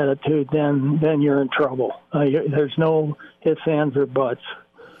that attitude, then you're in trouble. There's no ifs, ands, or buts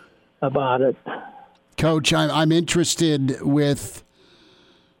about it. Coach, I'm interested with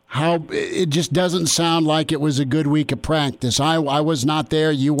how it just doesn't sound like it was a good week of practice. I was not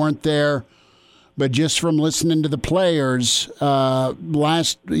there. You weren't there. But just from listening to the players after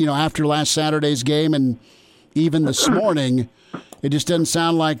last Saturday's game and even this morning, it just doesn't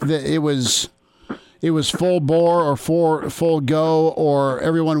sound like it was full bore or full go or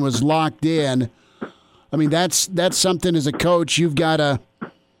everyone was locked in. I mean, that's something as a coach you've got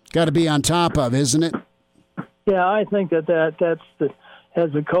to be on top of, isn't it? Yeah, I think that's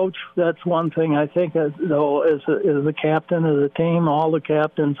as a coach, that's one thing. I think as the captain of the team, all the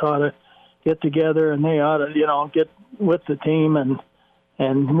captains ought to get together and they ought to, get with the team and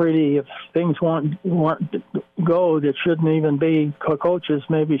really, if things won't go, that shouldn't even be coaches.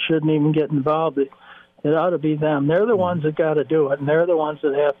 Maybe shouldn't even get involved. It ought to be them. They're the ones that got to do it, and they're the ones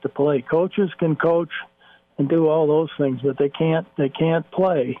that have to play. Coaches can coach and do all those things, but they can't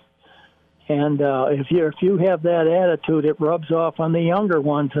play. And if you have that attitude, it rubs off on the younger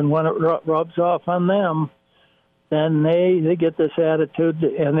ones, and when it rubs off on them, then they get this attitude,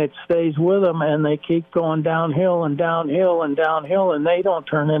 and it stays with them, and they keep going downhill and downhill and downhill, and they don't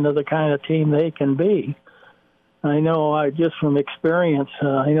turn into the kind of team they can be. I know, just from experience,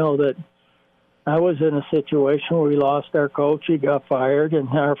 I know that I was in a situation where we lost our coach. He got fired in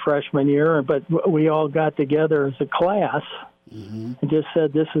our freshman year, but we all got together as a class and just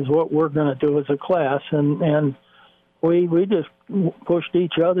said, this is what we're going to do as a class, and we just pushed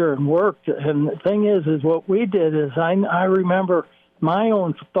each other and worked. And the thing is what we did is I remember my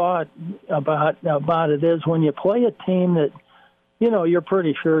own thought about it is when you play a team that, you're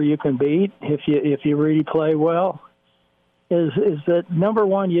pretty sure you can beat if you really play well, is that number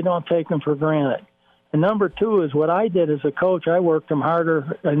one, you don't take them for granted. And number two is what I did as a coach. I worked them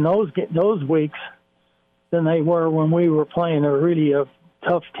harder in those weeks than they were when we were playing a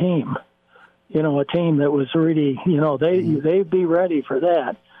tough team. A team that was really, they'd be ready for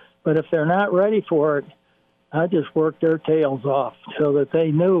that. But if they're not ready for it, I just worked their tails off so that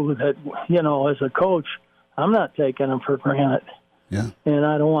they knew that, as a coach, I'm not taking them for granted. Yeah. And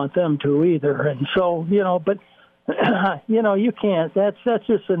I don't want them to either. And so, but, you can't. That's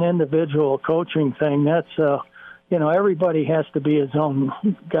just an individual coaching thing. That's, everybody has to be his own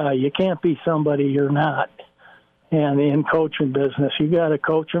guy. You can't be somebody you're not. And in coaching business, you got to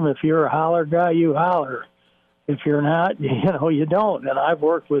coach them. If you're a holler guy, you holler. If you're not, you don't. And I've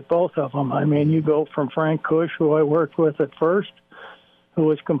worked with both of them. I mean, you go from Frank Kush, who I worked with at first, who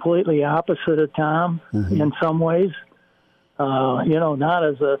was completely opposite of Tom in some ways. Not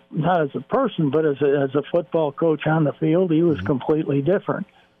as a person, but as a football coach on the field, he was completely different.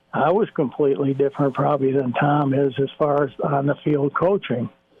 I was completely different probably than Tom is as far as on the field coaching.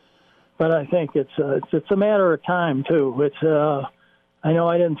 But I think it's a matter of time too. I know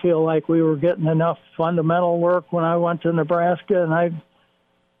I didn't feel like we were getting enough fundamental work when I went to Nebraska, and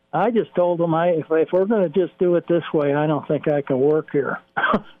I just told them if we're going to just do it this way, I don't think I can work here.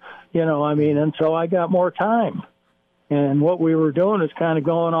 And so I got more time. And what we were doing is kind of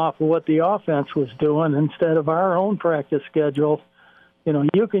going off of what the offense was doing instead of our own practice schedule.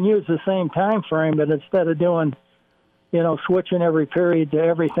 You can use the same time frame, but instead of doing switching every period to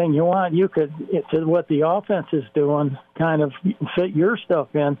everything you want, you could, to what the offense is doing, kind of fit your stuff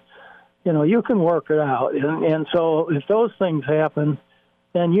in. you can work it out. And so if those things happen,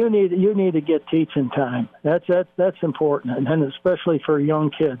 then you need to get teaching time. That's important, and especially for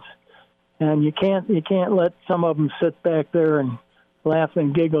young kids. And you can't let some of them sit back there and laugh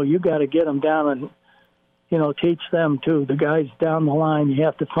and giggle. You got to get them down and teach them too. The guys down the line, you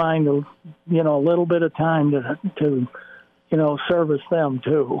have to find a little bit of time to service them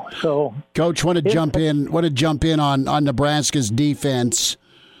too. So, Coach, want to jump in on Nebraska's defense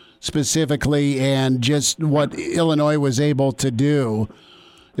specifically, and just what Illinois was able to do.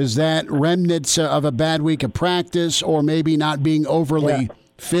 Is that remnants of a bad week of practice, or maybe not being overly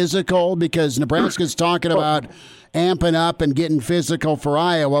physical? Because Nebraska's talking about amping up and getting physical for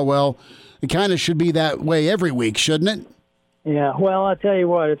Iowa. Well, it kind of should be that way every week, shouldn't it? Yeah. Well, I'll tell you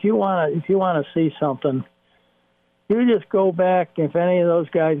what. If you want to see something, you just go back. If any of those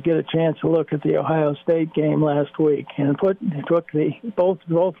guys get a chance to look at the Ohio State game last week and took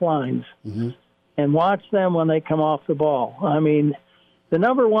both lines and watch them when they come off the ball. I mean, the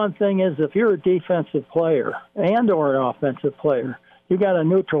number one thing is if you're a defensive player or an offensive player, you got a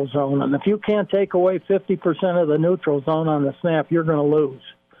neutral zone, and if you can't take away 50% of the neutral zone on the snap, you're going to lose.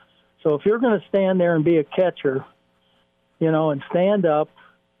 So if you're going to stand there and be a catcher, and stand up,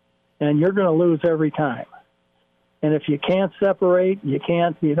 and you're going to lose every time. And if you can't separate, you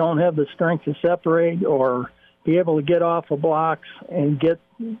don't have the strength to separate or be able to get off of blocks and get,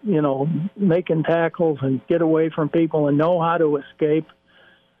 making tackles and get away from people and know how to escape.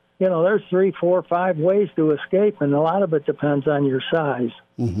 There's 3, 4, 5 ways to escape, and a lot of it depends on your size.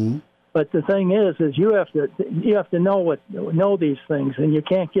 Mm-hmm. But the thing is you have to know these things, and you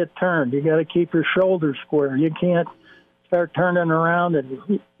can't get turned. You got to keep your shoulders square. You can't start turning around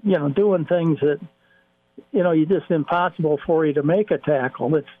and doing things that you just impossible for you to make a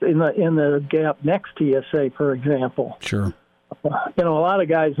tackle. It's in the gap next to you, say, for example. Sure. A lot of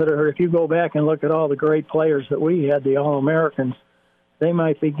guys that are, if you go back and look at all the great players that we had, the All-Americans, they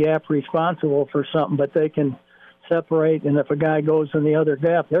might be gap responsible for something, but they can separate, and if a guy goes in the other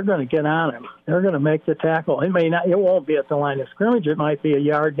gap, they're going to get on him. They're going to make the tackle. It won't be at the line of scrimmage. It might be a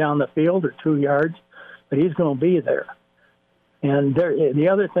yard down the field or 2 yards, but he's going to be there. And the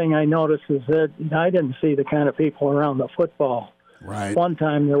other thing I noticed is that I didn't see the kind of people around the football. Right. One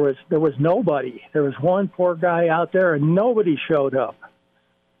time there was nobody. There was one poor guy out there, and nobody showed up.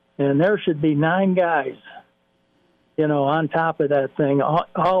 And there should be 9 guys, on top of that thing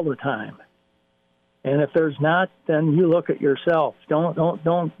all the time. And if there's not, then you look at yourself. Don't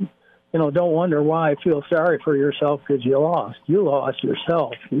wonder why. Feel sorry for yourself because you lost. You lost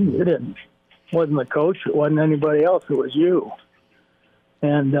yourself. You didn't. It wasn't the coach. It wasn't anybody else. It was you.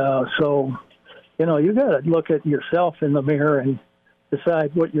 And so, you got to look at yourself in the mirror and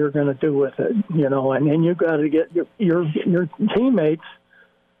decide what you're going to do with it. And then you got to get your teammates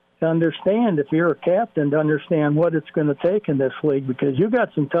to understand, if you're a captain, to understand what it's going to take in this league, because you got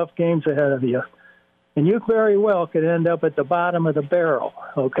some tough games ahead of you. And you very well could end up at the bottom of the barrel,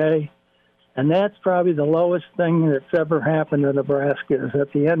 okay? And that's probably the lowest thing that's ever happened to Nebraska, is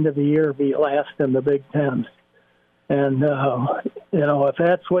at the end of the year be last in the Big Ten. And, if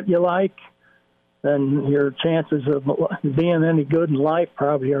that's what you like, then your chances of being any good in life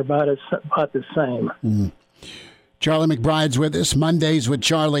probably are about the same. Mm-hmm. Charlie McBride's with us. Mondays with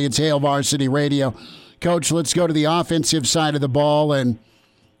Charlie. It's Hail Varsity Radio. Coach, let's go to the offensive side of the ball, and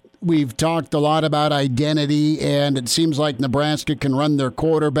we've talked a lot about identity, and it seems like Nebraska can run their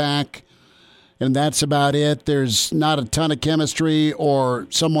quarterback, and that's about it. There's not a ton of chemistry, or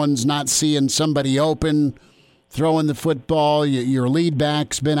someone's not seeing somebody open, throwing the football. Your lead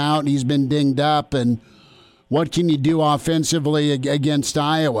back's been out, and he's been dinged up. And what can you do offensively against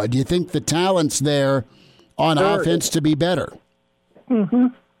Iowa? Do you think the talent's there on offense to be better? Mm-hmm.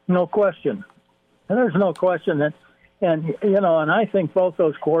 No question. There's no question that. And I think both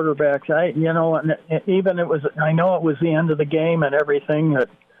those quarterbacks, I know it was the end of the game and everything, that,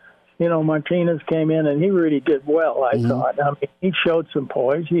 Martinez came in and he really did well, I thought. I mean, he showed some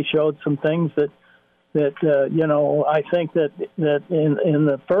poise. He showed some things that I think that in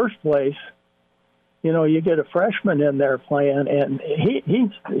the first place, you get a freshman in there playing, and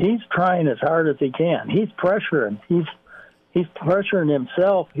he's trying as hard as he can. He's pressuring. He's pressuring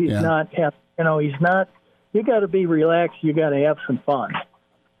himself. He's not, he's not. You got to be relaxed. You got to have some fun.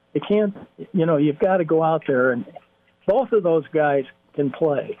 You can't, you've got to go out there, and both of those guys can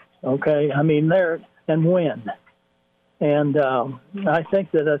play. Okay, I mean and win. And I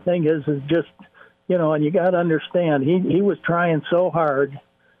think that the thing is just, and you got to understand, he was trying so hard.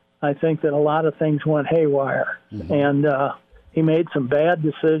 I think that a lot of things went haywire, and he made some bad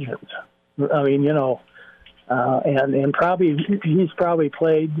decisions. I mean, and probably he's probably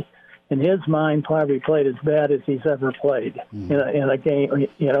played in his mind, probably played as bad as he's ever played in a game,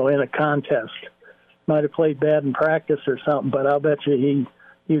 in a contest. Might have played bad in practice or something, but I'll bet you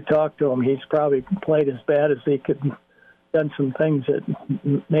you talk to him, he's probably played as bad as he could, done some things that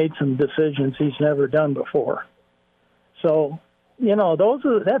made some decisions he's never done before. So,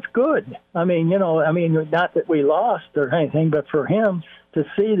 that's good. I mean, not that we lost or anything, but for him to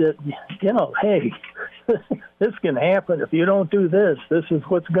see that, hey, this can happen. If you don't do this, this is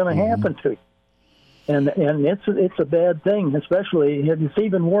what's going to happen to you. And it's a bad thing, especially it's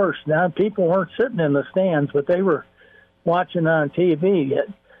even worse. Now, people weren't sitting in the stands, but they were watching on TV.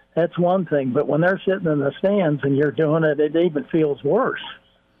 That's one thing. But when they're sitting in the stands and you're doing it, it even feels worse.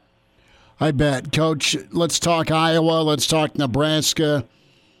 I bet. Coach, let's talk Iowa. Let's talk Nebraska.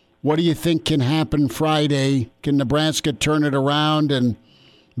 What do you think can happen Friday? Can Nebraska turn it around and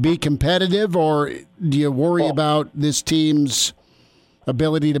be competitive, or do you worry about this team's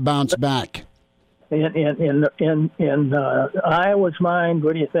ability to bounce back? In Iowa's mind,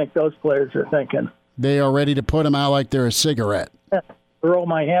 what do you think those players are thinking? They are ready to put them out like they're a cigarette. Throw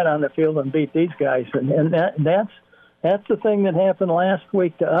my head on the field and beat these guys, and that's the thing that happened last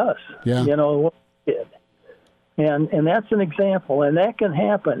week to us. Yeah. What we did. And that's an example, and that can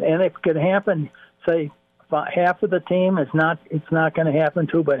happen. And it could happen, say, half of the team it's not going to happen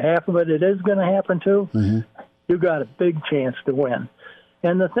to, but half of it is going to happen to. Mm-hmm. You got a big chance to win.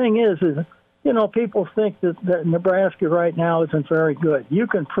 And the thing is people think that Nebraska right now isn't very good. You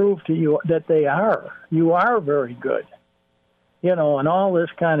can prove to you that they are. You are very good. And all this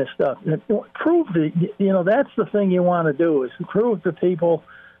kind of stuff. Prove that, that's the thing you want to do, is prove to people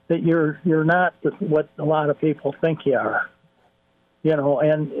that you're not what a lot of people think you are.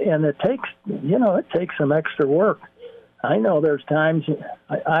 And it takes some extra work. I know there's times,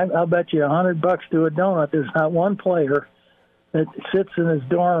 I'll bet you $100 to a donut, there's not one player that sits in his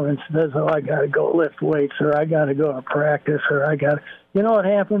dorm and says, I got to go lift weights, or I got to go to practice, or you know what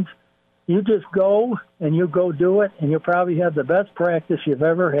happens? You just go and you go do it, and you'll probably have the best practice you've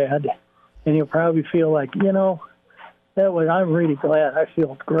ever had, and you'll probably feel like, I'm really glad. I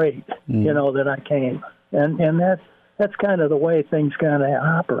feel great, that I came. And that's kind of the way things kind of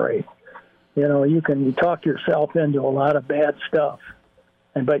operate. You can talk yourself into a lot of bad stuff,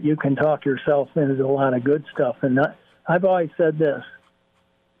 but you can talk yourself into a lot of good stuff. And I've always said this: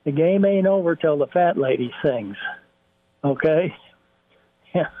 the game ain't over till the fat lady sings. Okay?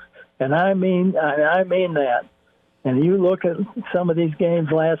 Yeah. And I mean that. And you look at some of these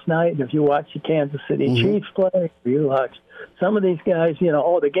games last night, and if you watch the Kansas City Chiefs play, or you watch some of these guys,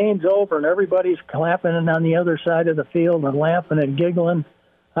 the game's over, and everybody's clapping on the other side of the field and laughing and giggling.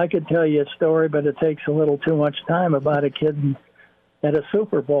 I could tell you a story, but it takes a little too much time, about a kid at a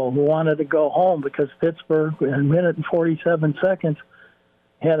Super Bowl who wanted to go home because Pittsburgh, in a minute and 47 seconds,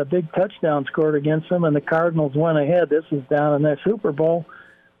 had a big touchdown scored against them, and the Cardinals went ahead. This was down in that Super Bowl.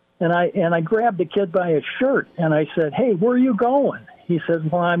 And I grabbed the kid by his shirt, and I said, "Hey, where are you going?" He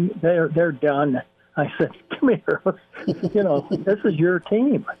said, "Well, they're done." I said, "Come here, this is your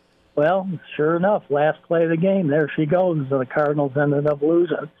team." Well, sure enough, last play of the game, there she goes. And the Cardinals ended up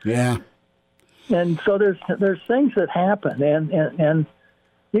losing. Yeah. And so there's things that happen, and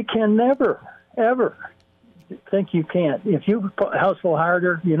you can never ever think you can't. If you hustle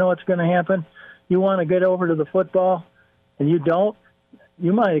harder, you know what's going to happen. You want to get over to the football, and you don't.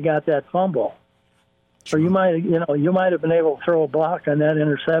 You might have got that fumble, or you might have been able to throw a block on that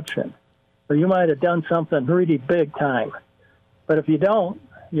interception, or you might have done something really big time. But if you don't,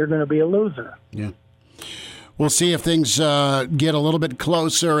 you're going to be a loser. Yeah. We'll see if things get a little bit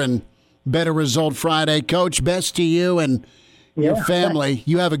closer and better result Friday. Coach, best to you and your family.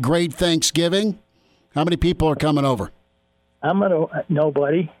 You have a great Thanksgiving. How many people are coming over?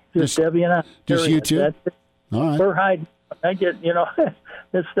 Nobody. Just Debbie and I. Just you two? That's it. All right. We're hiding. I get,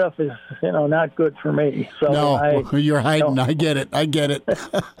 this stuff is, not good for me. So no, you're hiding. I get it.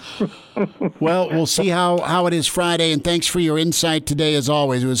 Well, we'll see how it is Friday, and thanks for your insight today, as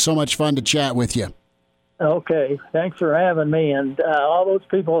always. It was so much fun to chat with you. Okay, thanks for having me, and all those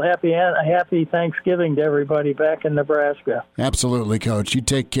people, happy Thanksgiving to everybody back in Nebraska. Absolutely, Coach. You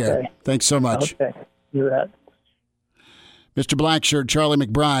take care. Okay. Thanks so much. Okay, you bet. Mr. Blackshirt, Charlie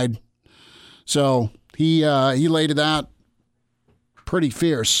McBride. So he laid it out pretty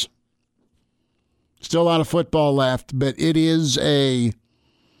fierce. Still a lot of football left, but it is a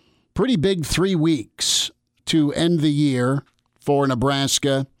pretty big 3 weeks to end the year for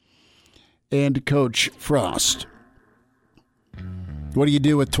Nebraska and Coach Frost. What do you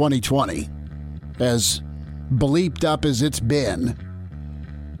do with 2020? As bleeped up as it's been,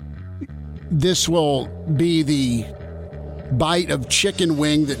 this will be the bite of chicken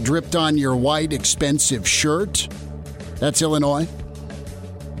wing that dripped on your white, expensive shirt. That's Illinois.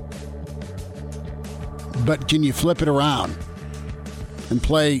 But can you flip it around and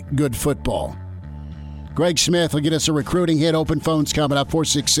play good football? Greg Smith will get us a recruiting hit. Open phones coming up,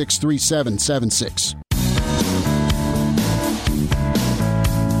 466-3776.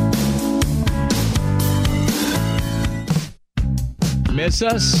 Miss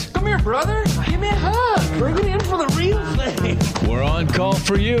us? Come here, brother. Give me a hug. Bring it in for the real thing. We're on call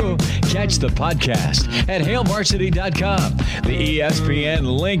for you. Catch the podcast at HailVarsity.com, the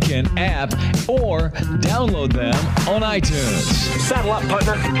ESPN Lincoln app, or download them on iTunes. Saddle up,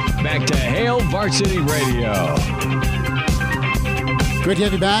 partner. Back to Hail Varsity Radio. Good to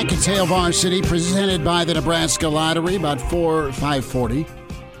have you back. It's Hail Varsity, presented by the Nebraska Lottery, about 5:40.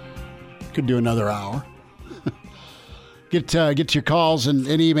 Could do another hour. Get your calls and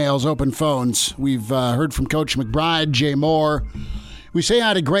emails, open phones. We've heard from Coach McBride, Jay Moore. We say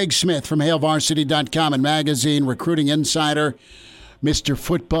hi to Greg Smith from HailVarsity.com and magazine, recruiting insider, Mr.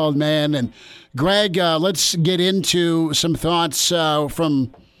 Football Man. And Greg, let's get into some thoughts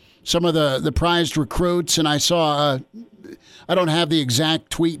from some of the prized recruits. And I saw, I don't have the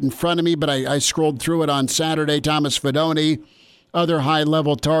exact tweet in front of me, but I scrolled through it on Saturday. Thomas Fidone, other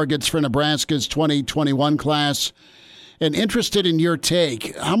high-level targets for Nebraska's 2021 class. And interested in your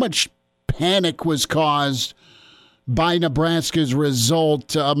take, how much panic was caused by Nebraska's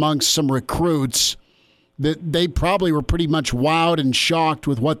result amongst some recruits that they probably were pretty much wowed and shocked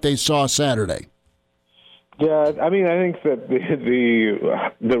with what they saw Saturday? Yeah, I mean, I think that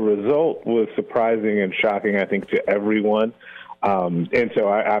the result was surprising and shocking, I think, to everyone. And so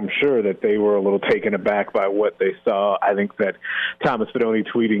I'm sure that they were a little taken aback by what they saw. I think that Thomas Fidone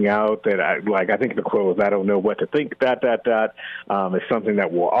tweeting out that, I think the quote was, "I don't know what to think, ... is something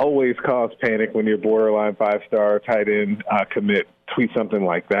that will always cause panic when your borderline 5-star tight end commit tweet something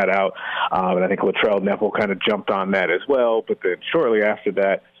like that out. And I think Latrell Neville kind of jumped on that as well. But then shortly after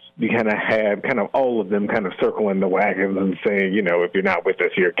that, you kind of had kind of all of them kind of circling the wagons and saying, if you're not with us,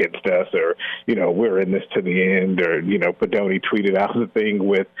 you're against us, or, we're in this to the end, or, Fidone tweeted out the thing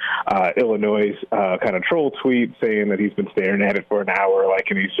with Illinois' kind of troll tweet saying that he's been staring at it for an hour,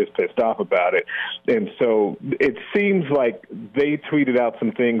 and he's just pissed off about it. And so it seems like they tweeted out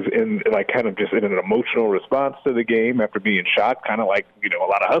some things in kind of just in an emotional response to the game after being shocked, kind of like, a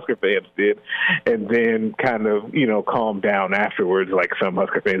lot of Husker fans did, and then kind of, calmed down afterwards, like some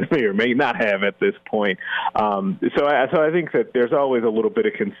Husker fans may or may not have at this point. So I think that there's always a little bit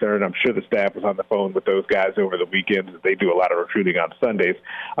of concern. I'm sure the staff was on the phone with those guys over the weekends. They do a lot of recruiting on Sundays.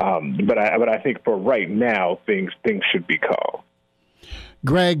 But I think for right now, things should be calm.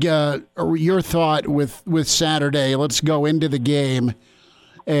 Greg, your thought with Saturday. Let's go into the game.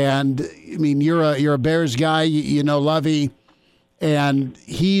 And I mean, you're a Bears guy. You know Lovey, and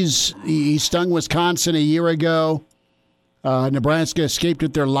he stung Wisconsin a year ago. Nebraska escaped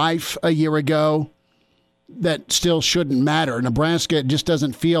with their life a year ago. That still shouldn't matter. Nebraska just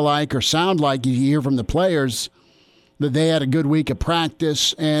doesn't feel like or sound like, you hear from the players, that they had a good week of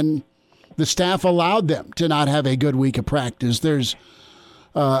practice, and the staff allowed them to not have a good week of practice. There's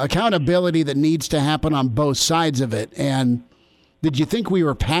accountability that needs to happen on both sides of it. And did you think we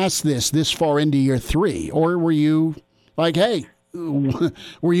were past this far into year 3? Or were you like, hey,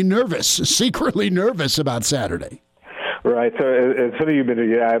 were you nervous, secretly nervous about Saturday? Right. So it's funny you've been.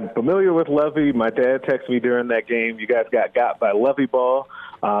 Yeah, I'm familiar with Lovey. My dad texted me during that game. You guys got by Lovey ball.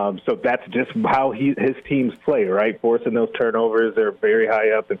 So that's just how his teams play, right? Forcing those turnovers, they're very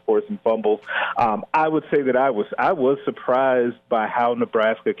high up and forcing fumbles. I would say that I was surprised by how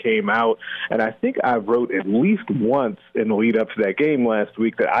Nebraska came out, and I think I wrote at least once in the lead up to that game last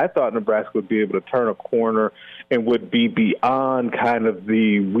week that I thought Nebraska would be able to turn a corner and would be beyond kind of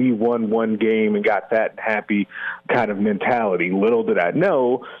the we won one game and got that happy kind of mentality. Little did I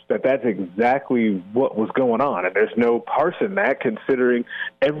know that that's exactly what was going on, and there's no parsing that, considering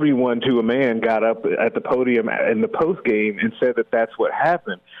everyone to a man got up at the podium in the post game and said that that's what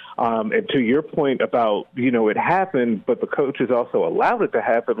happened. And to your point about, it happened, but the coaches also allowed it to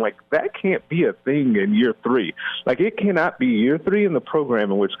happen. That can't be a thing in year 3. It cannot be year 3 in the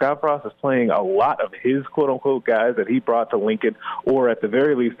program in which Scott Frost is playing a lot of his quote-unquote guys that he brought to Lincoln, or at the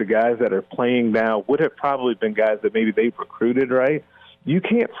very least the guys that are playing now would have probably been guys that maybe they've recruited, right? You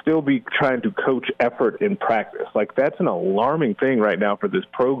can't still be trying to coach effort in practice. That's an alarming thing right now for this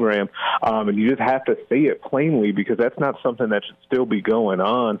program, and you just have to say it plainly, because that's not something that should still be going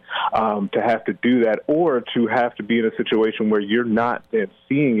on, to have to do that, or to have to be in a situation where you're not then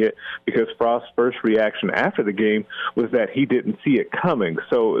seeing it, because Frost's first reaction after the game was that he didn't see it coming.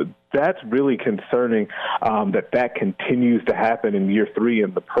 So that's really concerning that continues to happen in year 3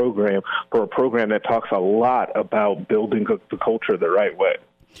 in the program for a program that talks a lot about building the culture the right way.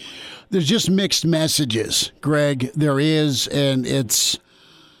 There's just mixed messages, Greg. There is, and it's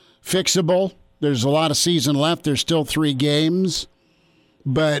fixable. There's a lot of season left. There's still 3 games.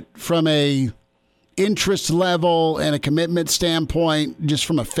 But from a interest level and a commitment standpoint, just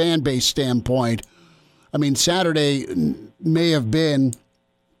from a fan base standpoint, I mean, Saturday may have been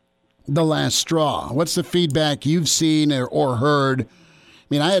the last straw. What's the feedback you've seen or heard? I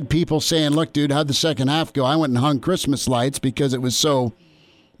mean, I had people saying, look, dude, how'd the second half go? I went and hung Christmas lights because it was so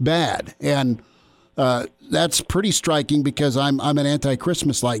bad. And that's pretty striking because I'm an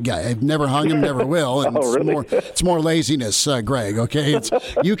anti-Christmas light guy. I've never hung them, never will. And really? It's more laziness, Greg, okay?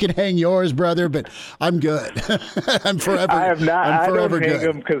 You can hang yours, brother, but I'm good. I'm forever I have not. I'm forever I don't hang good.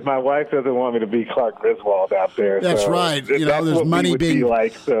 them because my wife doesn't want me to be Clark Griswold out there. That's so right. You know, that's there's what money we would being be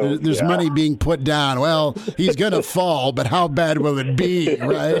like, so, there's money being put down. Well, he's going to fall, but how bad will it be,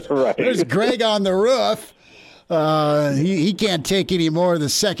 right? Right. There's Greg on the roof. He can't take any more of the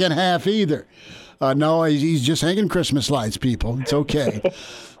second half either. No, he's just hanging Christmas lights, people. It's okay.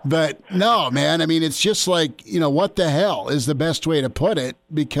 But no, man, I mean, it's just like, you know, what the hell is the best way to put it?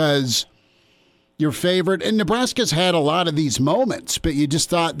 Because your favorite, and Nebraska's had a lot of these moments, but you just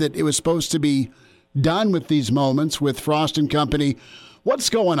thought that it was supposed to be done with these moments with Frost and company.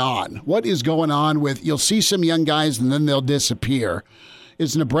 What's going on? What is going on with, you'll see some young guys and then they'll disappear.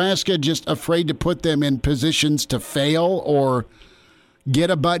 Is Nebraska just afraid to put them in positions to fail or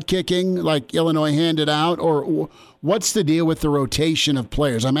get a butt kicking like Illinois handed out? Or what's the deal with the rotation of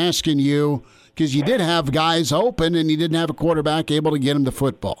players? I'm asking you because you did have guys open and you didn't have a quarterback able to get them the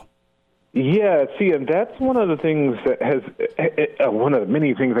football. Yeah, see, and that's one of the things that has one of the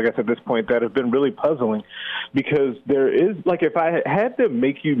many things, I guess, at this point that have been really puzzling, because there is, like, if I had to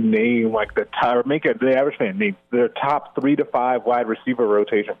make you name like the average fan name their top 3 to 5 wide receiver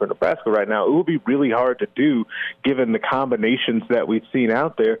rotation for Nebraska right now, it would be really hard to do given the combinations that we've seen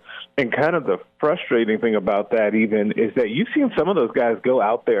out there. And kind of the frustrating thing about that even is that you've seen some of those guys go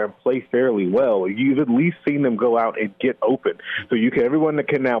out there and play fairly well. You've at least seen them go out and get open. So everyone that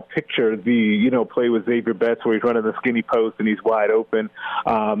can now picture the, play with Xavier Betts where he's running the skinny post and he's wide open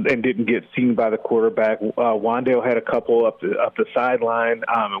and didn't get seen by the quarterback. Wandale had a couple up the sideline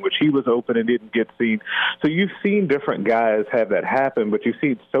in which he was open and didn't get seen. So you've seen different guys have that happen, but you've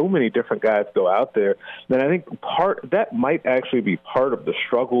seen so many different guys go out there. Then I think that might actually be part of the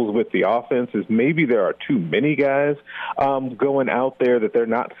struggles with the offense is maybe there are too many guys going out there that they're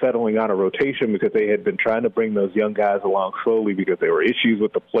not settling on a rotation because they had been trying to bring those young guys along slowly because there were issues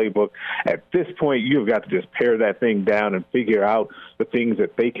with the playbook. At this point, you've got to just pare that thing down and figure out the things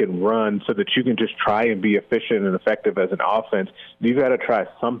that they can run so that you can just try and be efficient and effective as an offense. You've got to try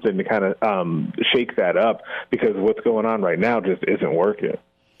something to kind of shake that up because what's going on right now just isn't working.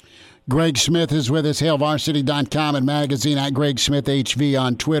 Greg Smith is with us, HailVarsity.com and magazine at Greg Smith HV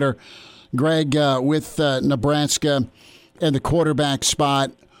on Twitter. Greg, with Nebraska and the quarterback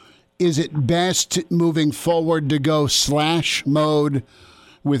spot, is it best moving forward to go slash mode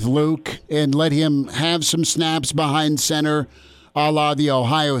with Luke and let him have some snaps behind center a la the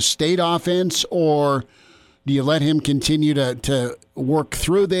Ohio State offense, or do you let him continue to work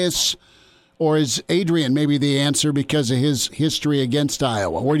through this? Or is Adrian maybe the answer because of his history against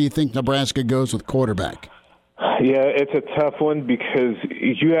Iowa? Where do you think Nebraska goes with quarterback? Yeah, it's a tough one because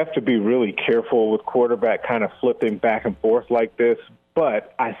you have to be really careful with quarterback kind of flipping back and forth like this.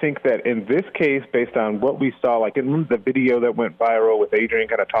 But I think that in this case, based on what we saw, like in the video that went viral with Adrian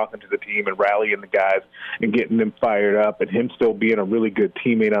kind of talking to the team and rallying the guys and getting them fired up and him still being a really good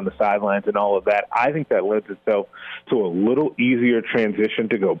teammate on the sidelines and all of that, I think that lends itself to a little easier transition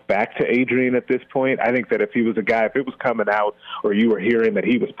to go back to Adrian at this point. I think that if he was a guy, if it was coming out or you were hearing that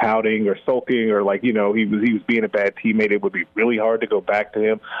he was pouting or sulking or like, he was being a bad teammate, it would be really hard to go back to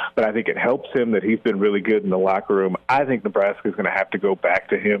him. But I think it helps him that he's been really good in the locker room. I think Nebraska is going to have to go back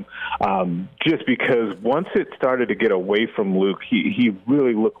to him just because once it started to get away from Luke, he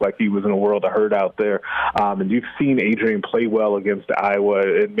really looked like he was in a world of hurt out there. And you've seen Adrian play well against Iowa,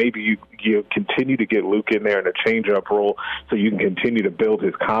 and maybe you continue to get Luke in there in a change-up role so you can continue to build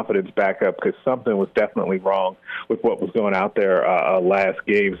his confidence back up because something was definitely wrong with what was going out there last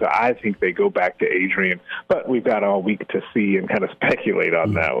game. So I think they go back to Adrian, but we've got all week to see and kind of speculate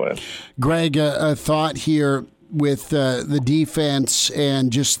on that one. Greg, a thought here with the defense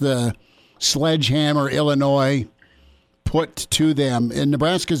and just the sledgehammer Illinois put to them. And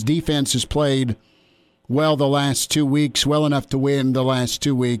Nebraska's defense has played well the last 2 weeks, well enough to win the last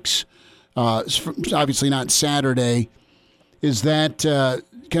 2 weeks. Obviously not Saturday. Is that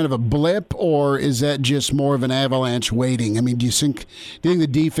kind of a blip, or is that just more of an avalanche waiting? I mean, do you think the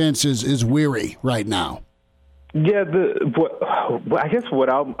defense is weary right now? Yeah, I guess what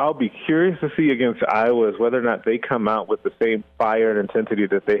I'll be curious to see against Iowa is whether or not they come out with the same fire and intensity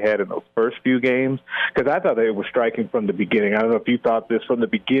that they had in those first few games, because I thought they were striking from the beginning. I don't know if you thought this from the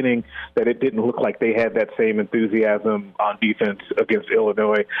beginning, that it didn't look like they had that same enthusiasm on defense against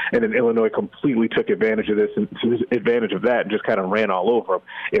Illinois, and then Illinois completely took advantage of that and just kind of ran all over them.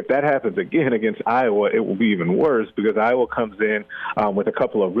 If that happens again against Iowa, it will be even worse, because Iowa comes in with a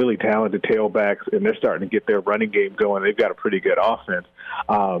couple of really talented tailbacks, and they're starting to get their running game going. They've got a pretty good offense.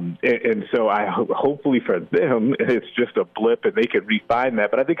 And so hopefully for them, it's just a blip and they can refine that.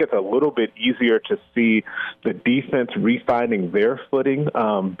 But I think it's a little bit easier to see the defense refining their footing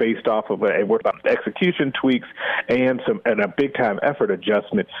based off of execution tweaks and a big-time effort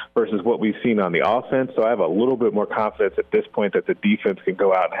adjustment versus what we've seen on the offense. So I have a little bit more confidence at this point that the defense can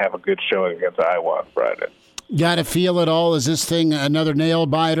go out and have a good showing against Iowa on Friday. Got to feel it all? Is this thing another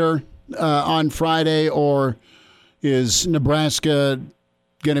nail-biter on Friday, or is Nebraska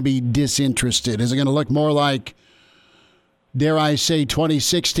going to be disinterested? Is it going to look more like, dare I say,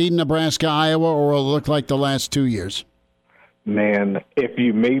 2016 Nebraska-Iowa, or will it look like the last 2 years? Man, if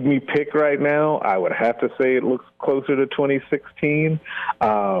you made me pick right now, I would have to say it looks closer to 2016.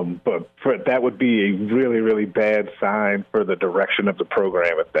 But that would be a really, really bad sign for the direction of the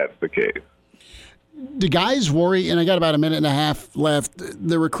program if that's the case. Do guys worry, and I got about a minute and a half left,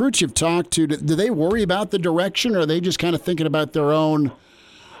 the recruits you've talked to, do they worry about the direction, or are they just kind of thinking about their own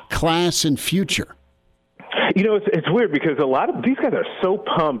class and future? You know, it's weird because a lot of these guys are so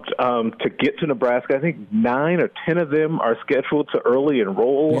pumped to get to Nebraska. I think 9 or 10 of them are scheduled to early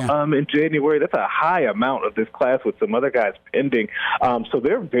enroll in January. That's a high amount of this class with some other guys pending. So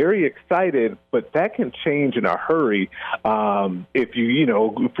they're very excited, but that can change in a hurry if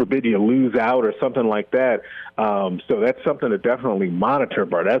you forbid you lose out or something like that. So that's something to definitely monitor.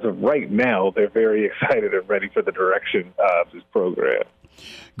 But as of right now, they're very excited and ready for the direction of this program.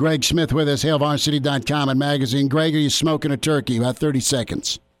 Greg Smith with us, HailVarsity.com and magazine. Greg, are you smoking a turkey? About 30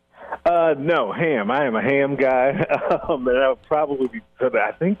 seconds. No, ham. I am a ham guy. And I'll probably be,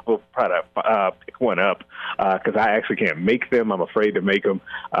 I think we'll probably pick one up because I actually can't make them. I'm afraid to make them.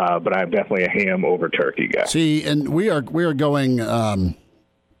 But I'm definitely a ham over turkey guy. See, and we are going,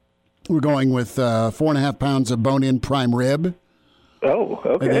 we're going with 4.5 pounds of bone-in prime rib. Oh,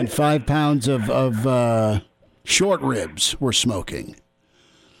 okay. And then 5 pounds of short ribs we're smoking.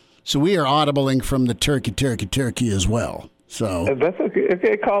 So we are audibling from the turkey as well. So that's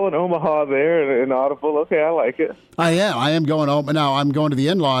okay. Call an Omaha there and audible. Okay, I like it. I am going home now. I'm going to the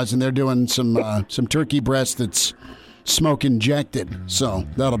in-laws, and they're doing some turkey breast that's smoke injected. So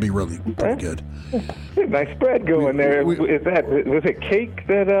that'll be really pretty good. Nice spread going there. Was it cake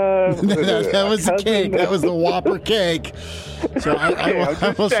that? That was the cake. That was the Whopper cake. So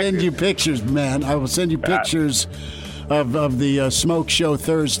I will send you pictures, man. I will send you pictures of the smoke show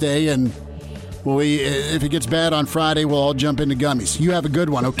Thursday, and if it gets bad on Friday, we'll all jump into gummies. You have a good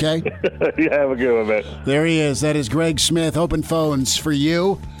one, okay? Yeah, have a good one, man. There he is. That is Greg Smith. Open phones for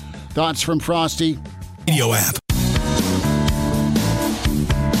you. Thoughts from Frosty? Radio app.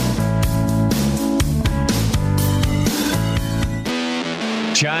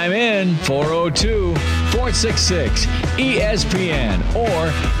 Chime in 402-466-ESPN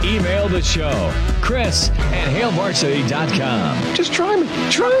or email the show, Chris@HailVarsity.com. Just try me.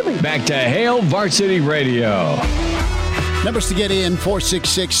 Back to Hail Varsity Radio. Numbers to get in,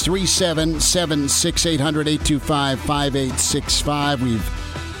 466-377-6 800-825-5865. We've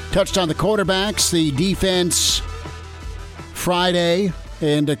touched on the quarterbacks, the defense Friday,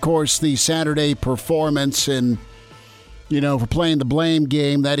 and, of course, the Saturday performance. And if we're playing the blame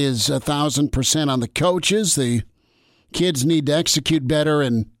game, that is 1,000% on the coaches. The kids need to execute better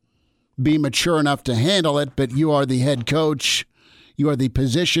and be mature enough to handle it, but you are the head coach. You are the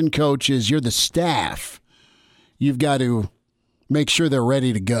position coaches. You're the staff. You've got to make sure they're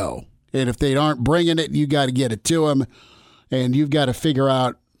ready to go. And if they aren't bringing it, you got to get it to them, and you've got to figure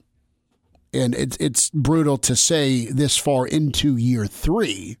out, and it's brutal to say this far into year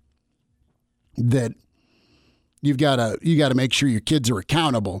 3, that you got to make sure your kids are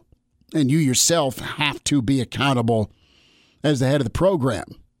accountable, and you yourself have to be accountable as the head of the program,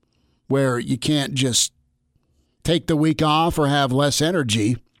 where you can't just take the week off or have less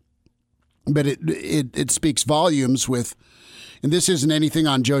energy. But it speaks volumes with, and this isn't anything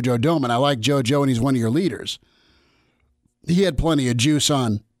on JoJo Domann. I like JoJo, and he's one of your leaders. He had plenty of juice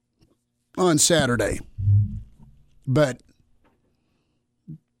on Saturday, but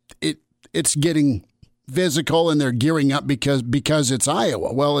it's getting physical and they're gearing up because it's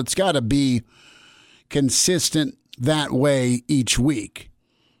Iowa. Well, it's got to be consistent that way each week.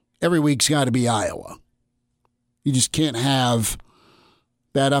 Every week's got to be Iowa. You just can't have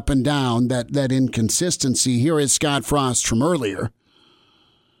that up and down, that inconsistency. Here is Scott Frost from earlier,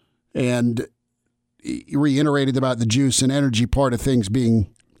 and he reiterated about the juice and energy part of things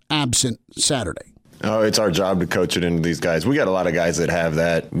being absent Saturday. Oh, it's our job to coach it into these guys. We got a lot of guys that have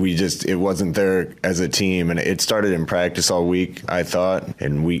that. It wasn't there as a team, and it started in practice all week, I thought,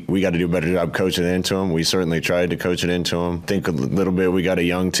 and we got to do a better job coaching it into them. We certainly tried to coach it into them. I think a little bit we got a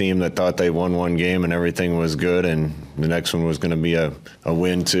young team that thought they won one game and everything was good, and the next one was going to be a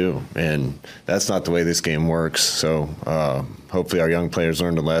win too, and that's not the way this game works. So hopefully our young players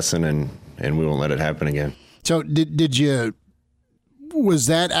learned a lesson, and we won't let it happen again. So was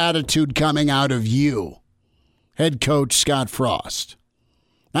that attitude coming out of you, head coach Scott Frost?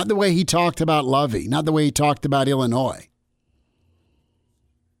 Not the way he talked about Lovie, not the way he talked about Illinois.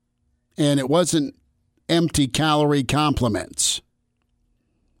 And it wasn't empty calorie compliments.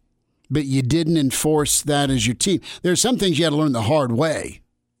 But you didn't enforce that as your team. There's some things you had to learn the hard way.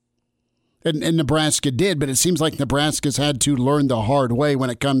 And Nebraska did, but it seems like Nebraska's had to learn the hard way when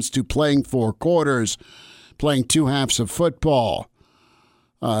it comes to playing 4 quarters, playing 2 halves of football.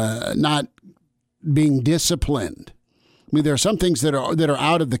 Not being disciplined. I mean, there are some things that are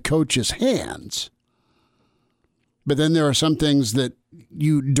out of the coach's hands, but then there are some things that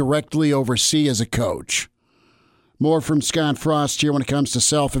you directly oversee as a coach. More from Scott Frost here when it comes to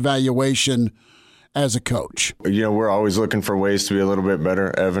self-evaluation as a coach. We're always looking for ways to be a little bit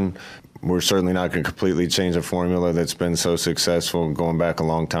better, Evan. We're certainly not going to completely change a formula that's been so successful going back a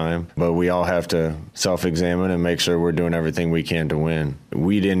long time, but we all have to self-examine and make sure we're doing everything we can to win.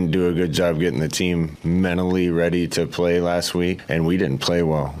 We didn't do a good job getting the team mentally ready to play last week, and we didn't play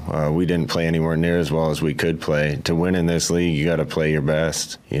well. We didn't play anywhere near as well as we could play. To win in this league, you got to play your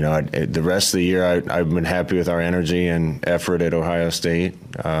best. The rest of the year, I've been happy with our energy and effort at Ohio State.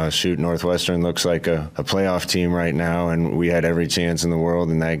 Northwestern looks like a playoff team right now, and we had every chance in the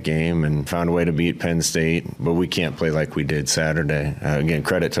world in that game and found a way to beat Penn State, but we can't play like we did Saturday. Again,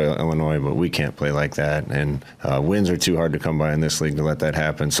 credit to Illinois, but we can't play like that, and wins are too hard to come by in this league to let that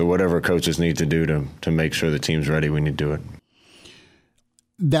happen. So whatever coaches need to do to make sure the team's ready, we need to do it.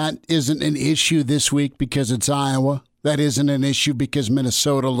 That isn't an issue this week because it's Iowa. That isn't an issue because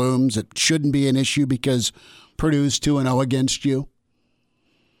Minnesota looms. It shouldn't be an issue because Purdue's 2-0 against you.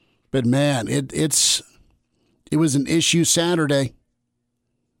 But man, it was an issue Saturday.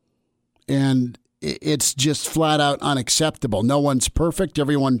 And it's just flat out unacceptable. No one's perfect.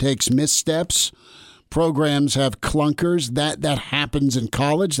 Everyone takes missteps. Programs have clunkers. That happens in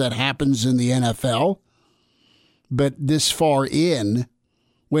college. That happens in the NFL. But this far in,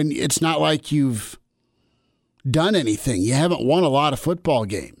 when it's not like you've done anything, you haven't won a lot of football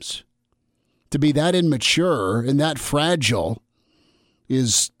games. To be that immature and that fragile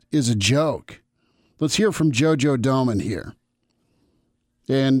is a joke. Let's hear from JoJo Domann here.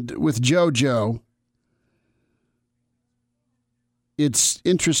 And with JoJo, it's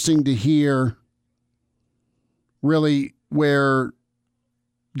interesting to hear really where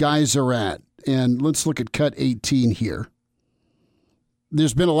guys are at. And let's look at cut 18 here.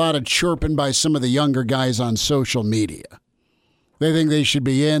 There's been a lot of chirping by some of the younger guys on social media. They think they should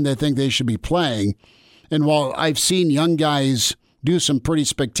be in. They think they should be playing. And while I've seen young guys do some pretty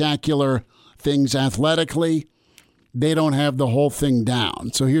spectacular things athletically, they don't have the whole thing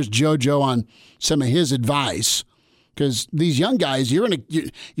down. So here's JoJo on some of his advice, because these young guys, you're going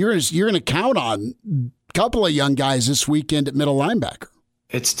to count on a couple of young guys this weekend at middle linebacker.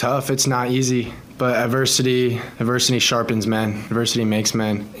 It's tough. It's not easy, but adversity sharpens men. Adversity makes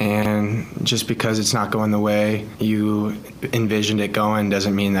men, and just because it's not going the way you envisioned it going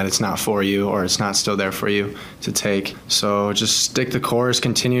doesn't mean that it's not for you or it's not still there for you to take. So just stick the course,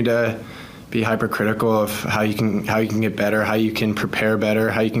 continue to be hypercritical of how you can get better, how you can prepare better,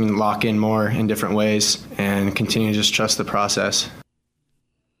 how you can lock in more in different ways, and continue to just trust the process.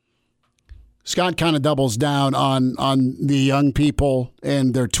 Scott kind of doubles down on the young people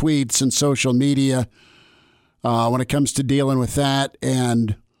and their tweets and social media when it comes to dealing with that.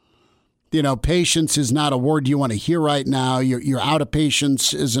 And, patience is not a word you want to hear right now. You're out of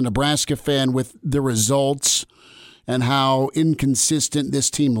patience as a Nebraska fan with the results and how inconsistent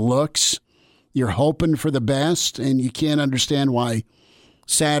this team looks. You're hoping for the best, and you can't understand why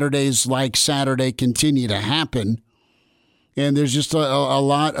Saturdays like Saturday continue to happen. And there's just a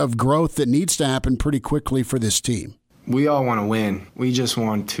lot of growth that needs to happen pretty quickly for this team. We all want to win. We just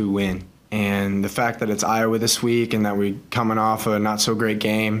want to win. And the fact that it's Iowa this week and that we're coming off a not-so-great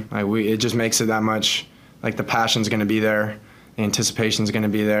game, it just makes it that much Like, the passion's going to be there, the anticipation's going to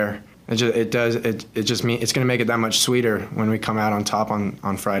be there. It's going to make it that much sweeter when we come out on top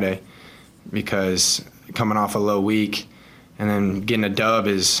on Friday, because coming off a low week and then getting a dub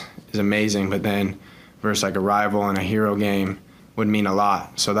is amazing, but then versus like a rival and a hero game would mean a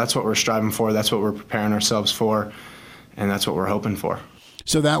lot. So that's what we're striving for, that's what we're preparing ourselves for, and that's what we're hoping for.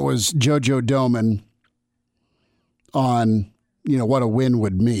 So that was JoJo Domann on, what a win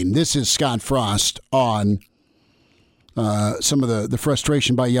would mean. This is Scott Frost on some of the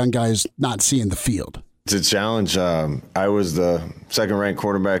frustration by young guys not seeing the field. It's a challenge. I was the second-ranked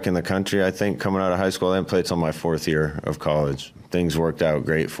quarterback in the country, I think, coming out of high school. I didn't play until my 4th year of college. Things worked out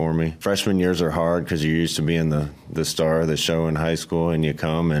great for me. Freshman years are hard because you're used to being the star of the show in high school, and you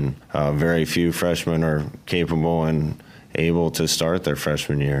come, and very few freshmen are capable and able to start their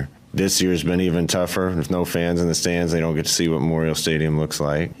freshman year. This year's been even tougher. There's no fans in the stands. They don't get to see what Memorial Stadium looks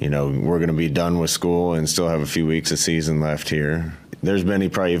like. We're going to be done with school and still have a few weeks of season left here. There's been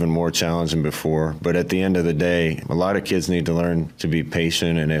probably even more challenging before, but at the end of the day, a lot of kids need to learn to be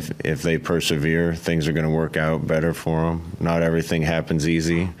patient, and if they persevere, things are going to work out better for them. Not everything happens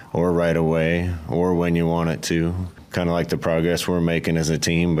easy or right away or when you want it to. Kind of like the progress we're making as a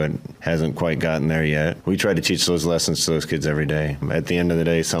team, but hasn't quite gotten there yet. We try to teach those lessons to those kids every day. At the end of the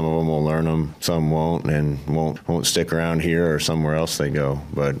day, some of them will learn them, some won't, and won't stick around here or somewhere else they go.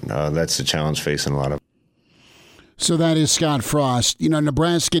 But that's the challenge facing a lot of them. So that is Scott Frost.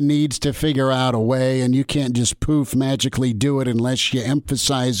 Nebraska needs to figure out a way, and you can't just poof magically do it unless you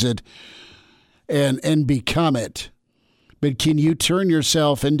emphasize it and become it. But can you turn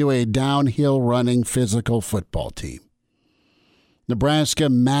yourself into a downhill running physical football team? Nebraska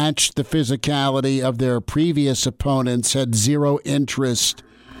matched the physicality of their previous opponents, had zero interest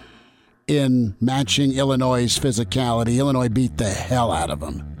in matching Illinois' physicality. Illinois beat the hell out of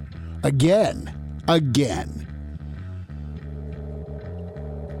them. Again.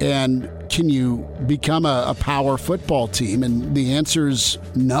 And can you become a power football team? And the answer is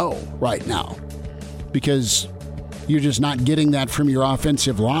no right now, because you're just not getting that from your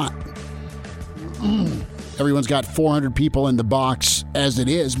offensive line. Everyone's got 400 people in the box as it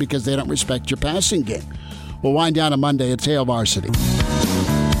is because they don't respect your passing game. We'll wind down on Monday. It's Hail Varsity.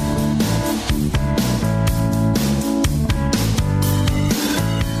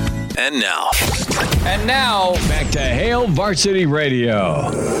 And now, back to Hail Varsity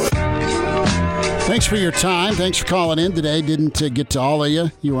Radio. Thanks for your time. Thanks for calling in today. Didn't get to all of you.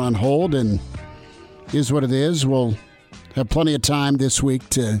 You were on hold, and is what it is. We'll have plenty of time this week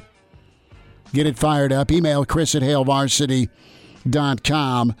to get it fired up. Email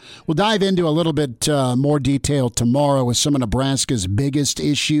chris@hailvarsity.com. We'll dive into a little bit more detail tomorrow with some of Nebraska's biggest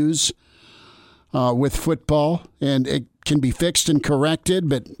issues with football, and it can be fixed and corrected,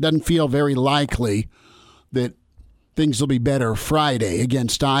 but doesn't feel very likely that things will be better Friday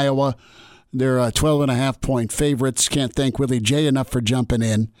against Iowa. They're 12.5-point favorites. Can't thank Willie J enough for jumping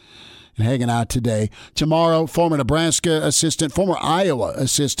in and hanging out today. Tomorrow, former Iowa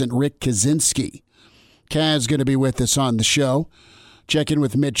assistant Rick Kaczynski. Kaz going to be with us on the show. Check in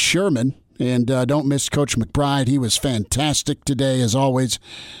with Mitch Sherman. And don't miss Coach McBride. He was fantastic today, as always.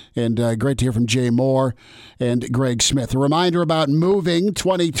 And great to hear from Jay Moore and Greg Smith. A reminder about moving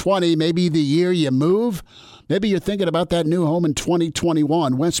 2020, maybe the year you move. Maybe you're thinking about that new home in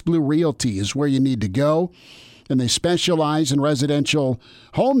 2021. West Blue Realty is where you need to go. And they specialize in residential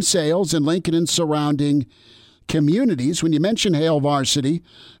home sales in Lincoln and surrounding communities. When you mention Hail Varsity,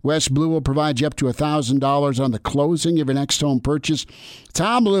 West Blue will provide you up to $1,000 on the closing of your next home purchase.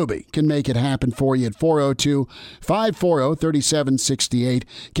 Tom Luby can make it happen for you at 402-540-3768.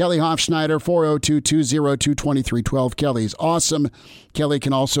 Kelly Hofschneider, 402-202-2312. Kelly's awesome. Kelly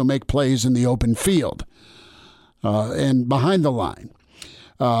can also make plays in the open field and behind the line.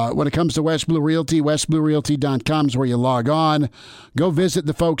 When it comes to West Blue Realty, westbluerealty.com is where you log on. Go visit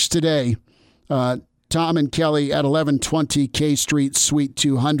the folks today. Tom and Kelly at 1120 K Street, Suite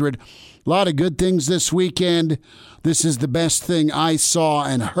 200. A lot of good things this weekend. This is the best thing I saw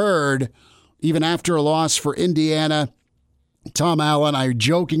and heard, even after a loss for Indiana. Tom Allen, I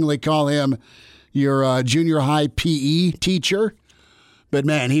jokingly call him your junior high PE teacher. But,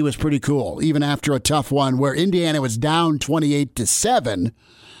 man, he was pretty cool. Even after a tough one where Indiana was down 28-7,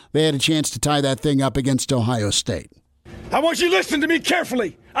 they had a chance to tie that thing up against Ohio State. I want you to listen to me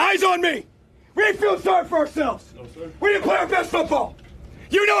carefully. Eyes on me. We ain't feeling sorry for ourselves. No, sir. We didn't play our best football.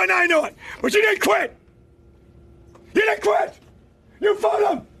 You know it and I know it. But you didn't quit. You didn't quit. You fought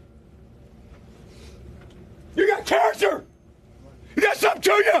them. You got character. You got something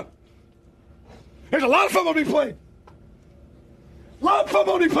to you. There's a lot of football to be played. A lot of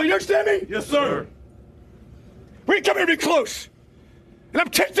football to be played. You understand me? Yes, sir. We didn't come here to be close. And I'm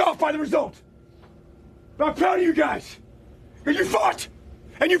ticked off by the result. But I'm proud of you guys. Because you fought.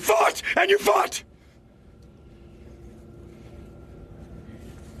 And you fought. And you fought.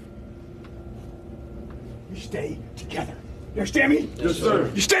 You stay together. You understand me? Yes,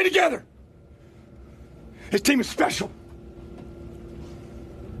 sir. You stay together. This team is special.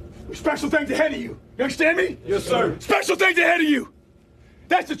 There's special things ahead of you. You understand me? Yes, sir. Special things ahead of you.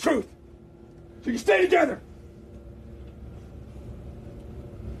 That's the truth. So you stay together.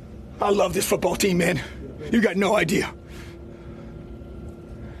 I love this football team, man. You got no idea.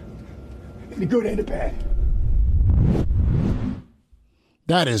 In the good and the bad.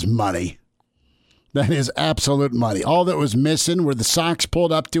 That is money. That is absolute money. All that was missing were the socks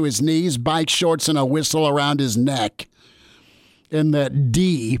pulled up to his knees, bike shorts, and a whistle around his neck. And that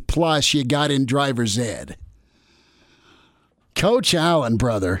D plus you got in driver's ed. Coach Allen,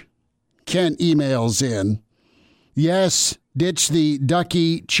 brother. Ken emails in. Yes, ditch the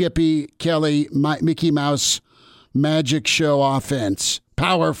Ducky, Chippy, Kelly, Mickey Mouse magic show offense.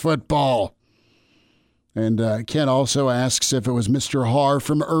 Power football. And Ken also asks if it was Mr. Haar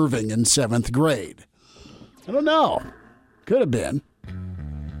from Irving in 7th grade. I don't know. Could have been.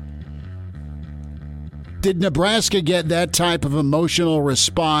 Did Nebraska get that type of emotional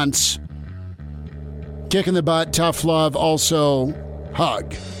response? Kick in the butt, tough love, also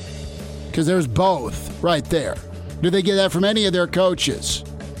hug. Because there's both right there. Did they get that from any of their coaches?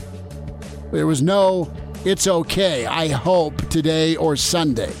 There was no, it's okay, I hope, today or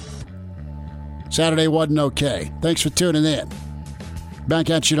Sunday. Saturday wasn't okay. Thanks for tuning in. Back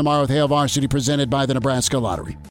at you tomorrow with Hail Varsity presented by the Nebraska Lottery.